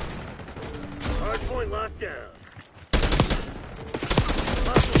 Hardpoint locked down.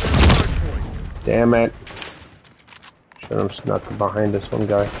 Hostiles have hardpoint. Damn it. Should have snuck behind this one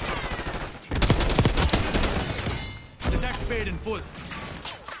guy. The deck's paid in full.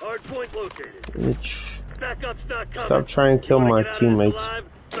 Hardpoint located. Bitch. Backup's not coming. Stop trying to kill my teammates.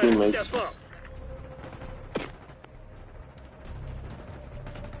 Step up.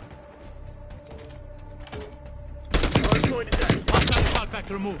 Hardpoint is active. Hostile back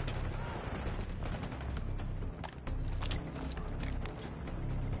removed.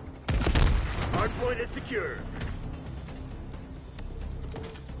 Hardpoint is secure.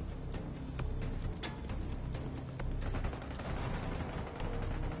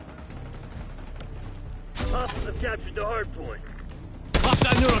 Hostiles have captured the hardpoint.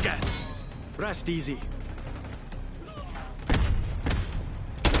 Hostile neurogas. Rest easy.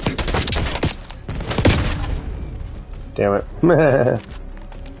 Damn it.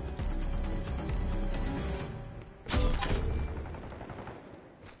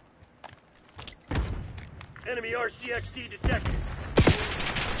 Enemy RCXD detected.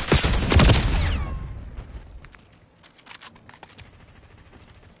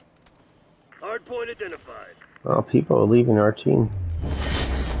 Hardpoint identified. Oh, people are leaving our team.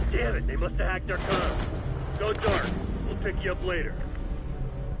 Damn it, they must have hacked our comms. Go dark. We'll pick you up later.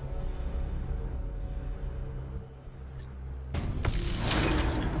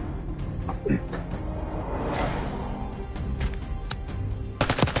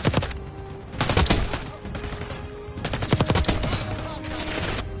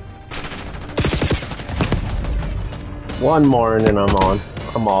 One more and then I'm on.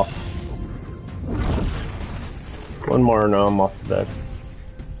 I'm off. One more and I'm off the bed.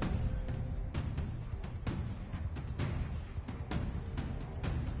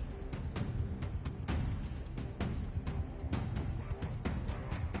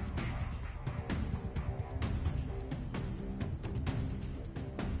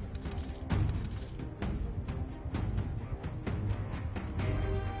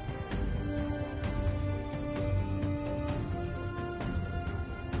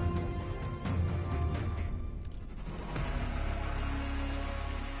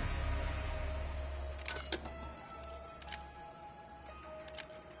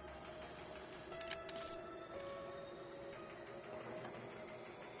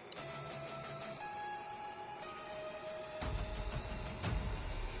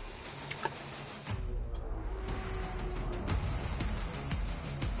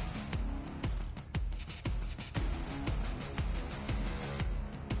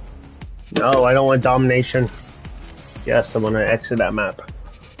 No, I don't want domination. Yes, I'm gonna exit that map.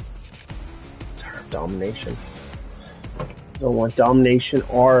 Domination. Don't want domination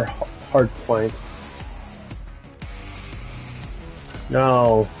or hardpoint.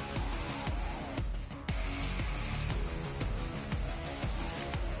 No.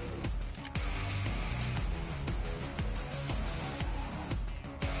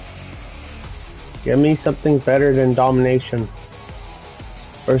 Give me something better than domination.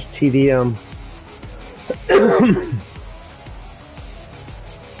 Where's TDM?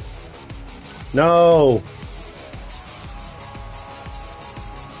 No!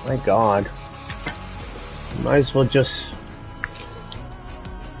 My God. Might as well just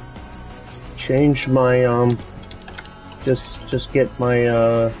change my just get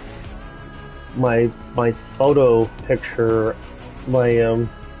my my photo picture, my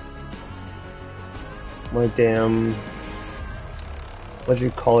damn, what do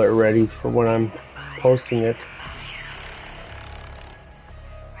you call it, ready for when I'm posting it.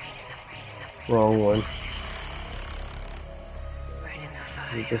 Wrong one.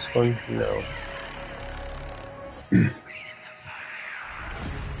 Is this one? No.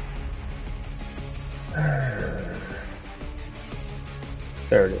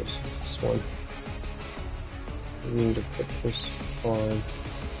 There it is. It's this one. I need to put this on.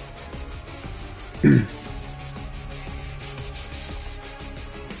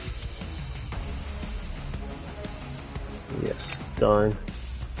 Yes, done.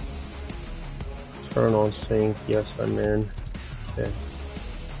 Turn on sync. Yes, I'm in. Okay.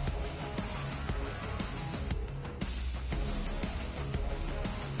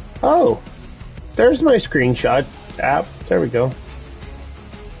 Oh, there's my screenshot app. There we go.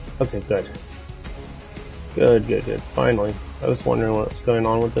 Okay, good. Good. Finally. I was wondering what's going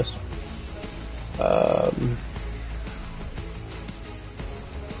on with this.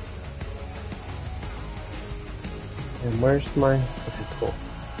 And where's my... Okay, cool.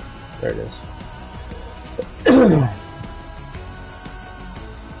 There it is.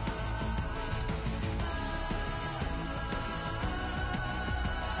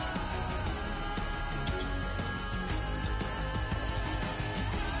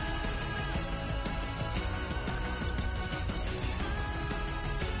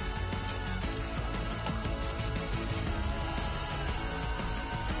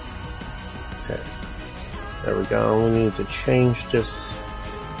 There we go. We need to change this.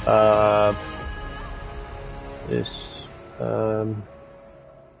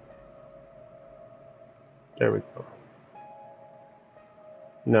 There we go.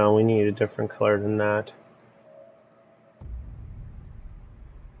 No, we need a different color than that.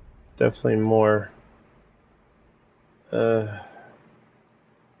 Definitely more.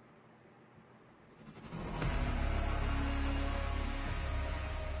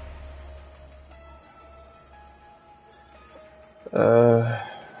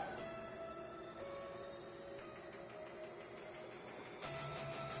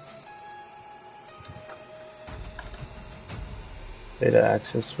 Data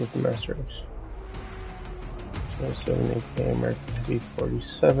access with message. 78K American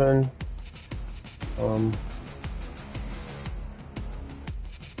P47.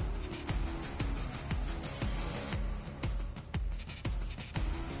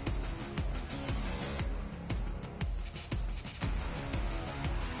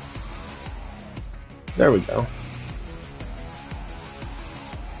 There we go.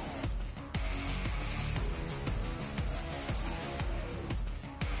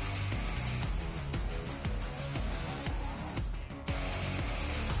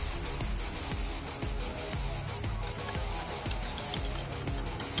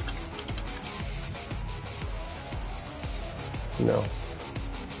 No.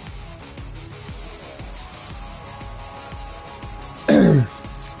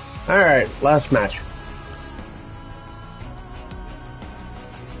 Alright, last match.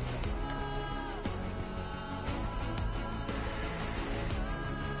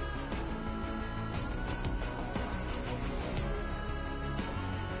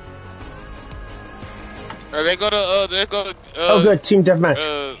 They go to, oh good, team deathmatch.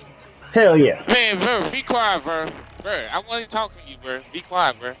 Hell yeah. Man, bro, be quiet, bro. Bro, I want to talk to you, bro. Be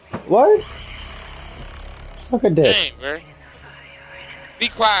quiet, bro. What? Suck a dick. Dang, bro. Be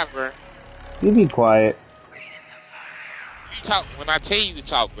quiet, bro. You be quiet. You talk when I tell you to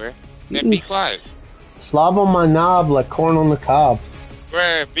talk, bro. Then be quiet. Slob on my knob like corn on the cob.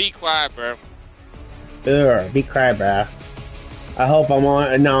 Bro, be quiet, bro. Ugh, be quiet, bro. I hope I'm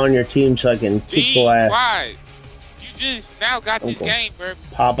on your team so I can kick your ass. Be quiet. You just now got this game, bro.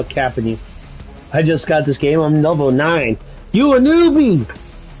 Papa capping you. I just got this game. I'm level 9. You a newbie.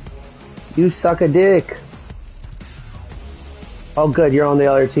 You suck a dick. Oh, good. You're on the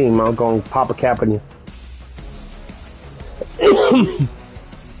other team. I'm going Papa capping you.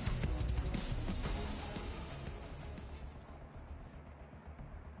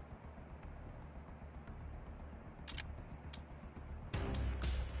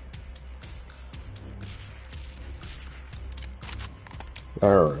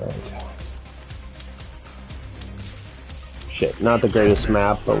 Alright. Shit, not the greatest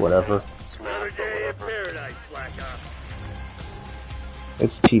map, but whatever. Another day in paradise, Black Ops.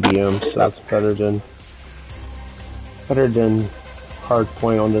 It's TDM, so that's better than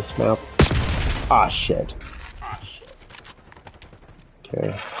Hardpoint on this map. Ah, shit.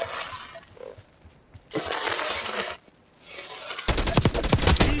 Okay.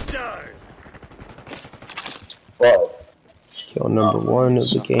 Skill number 1 of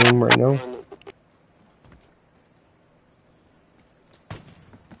the game right now.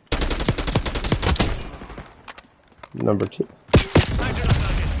 Number 2.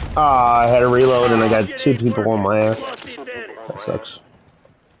 Ah, I had to reload and I got 2 people on my ass. That sucks.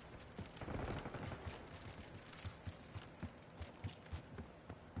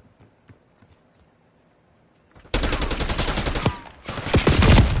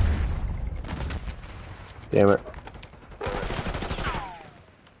 Damn it.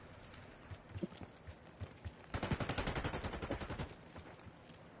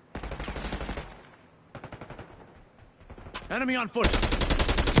 Enemy on foot.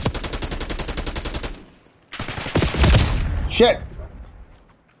 Shit.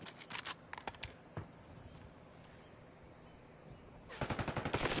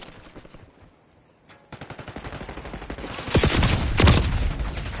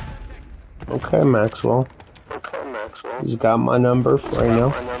 Okay, Maxwell. He's got my number right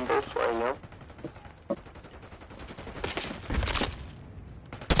now.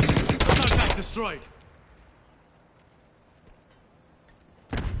 Contact destroyed.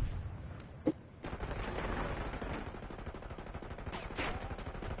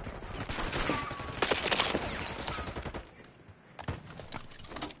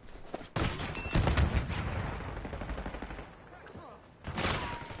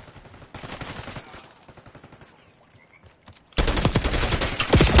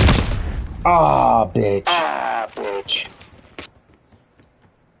 Ah, bitch.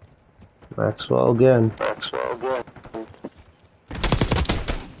 Maxwell again.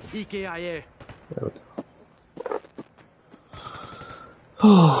 EKIA. There we go.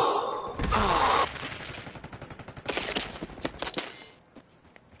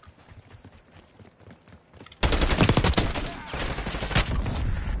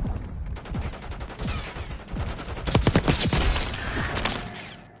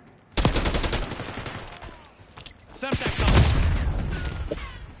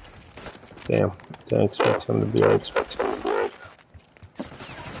 Damn, didn't expect him to be right.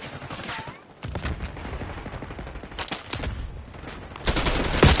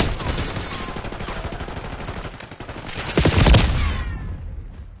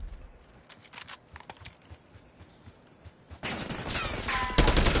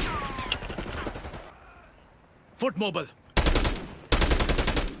 Foot mobile.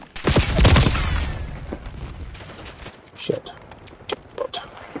 Shit.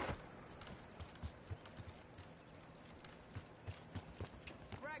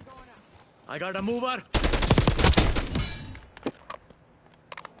 I got a mover.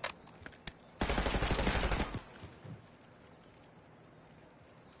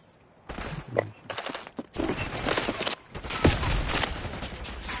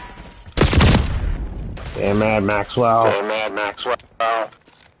 Damn mad Maxwell.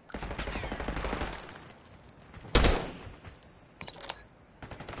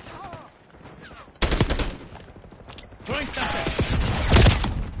 Throwing something.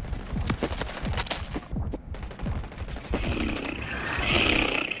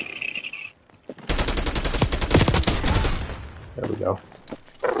 There we go.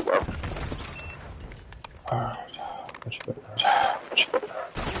 Alright, much better.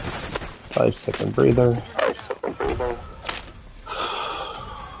 5-second breather.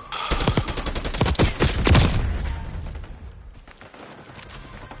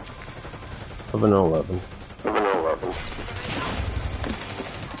 Of an 11.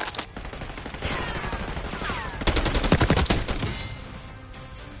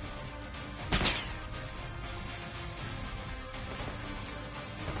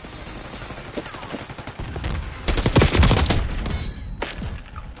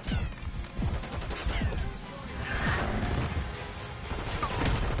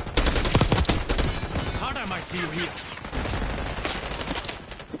 Thought I might see you here.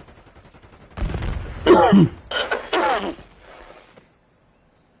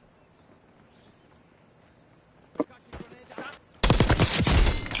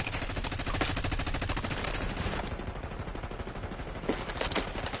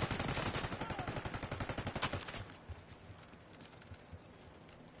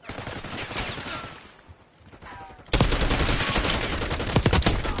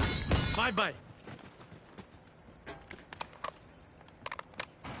 Bye-bye.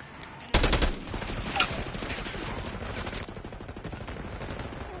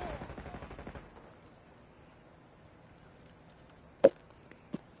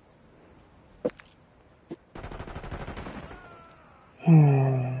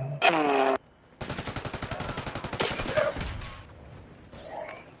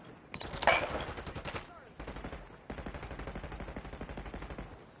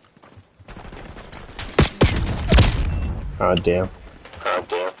 Oh, damn. Oh,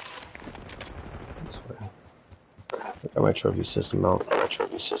 damn. That's fine. I got my trophy system out. Oh,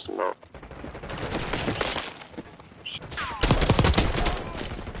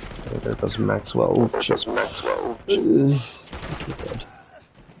 there goes Maxwell. Ooh, shit. Good.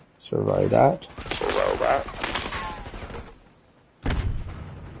 Survive that.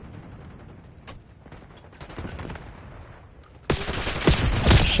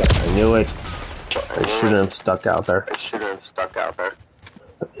 Shit, I knew it. I shouldn't have stuck out there.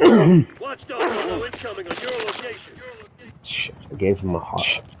 Watchdog Eagle incoming on your location. Shit, I gave him a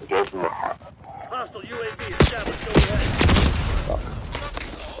hot. Hostile UAV established overhead.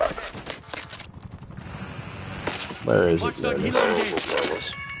 Fuck. Where is it? There it is.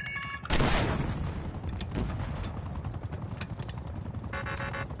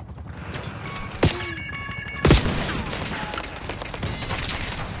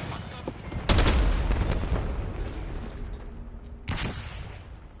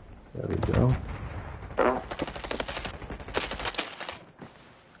 There we go.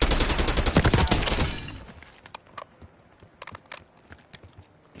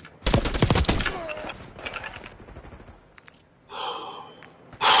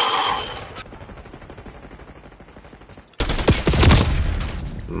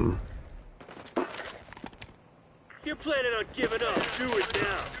 If you're planning on giving up, do it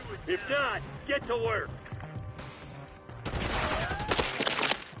now. If not, get to work.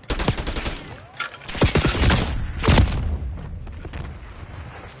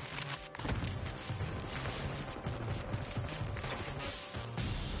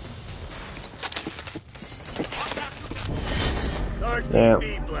 Yeah.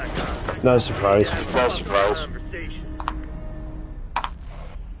 No surprise.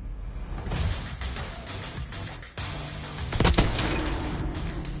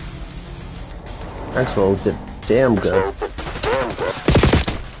 Maxwell did damn good.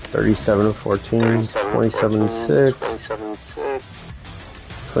 37 and 14, 27 and 6,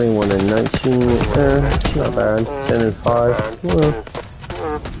 21 and 19. Not bad. 10 and 5. Well.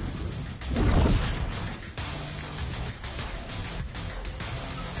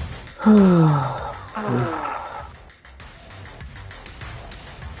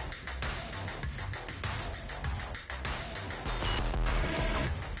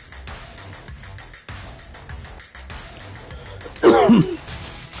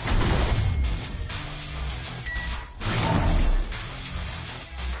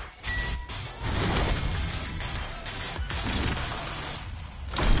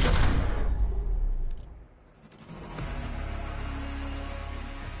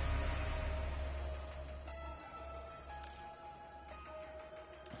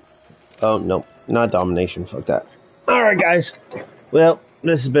 Oh, no. Not domination. Fuck that. Alright, guys. Well,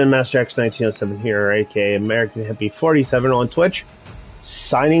 this has been Master X1907 here, aka American Hippie 47 on Twitch.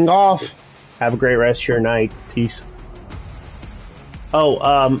 Signing off. Have a great rest of your night. Peace.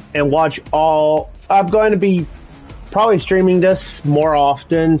 Oh, and watch all... I'm going to be probably streaming this more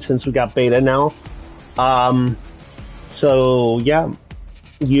often since we got beta now. So, yeah.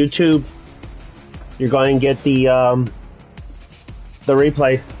 YouTube. You're going to get the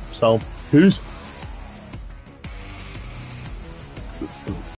replay. So, peace.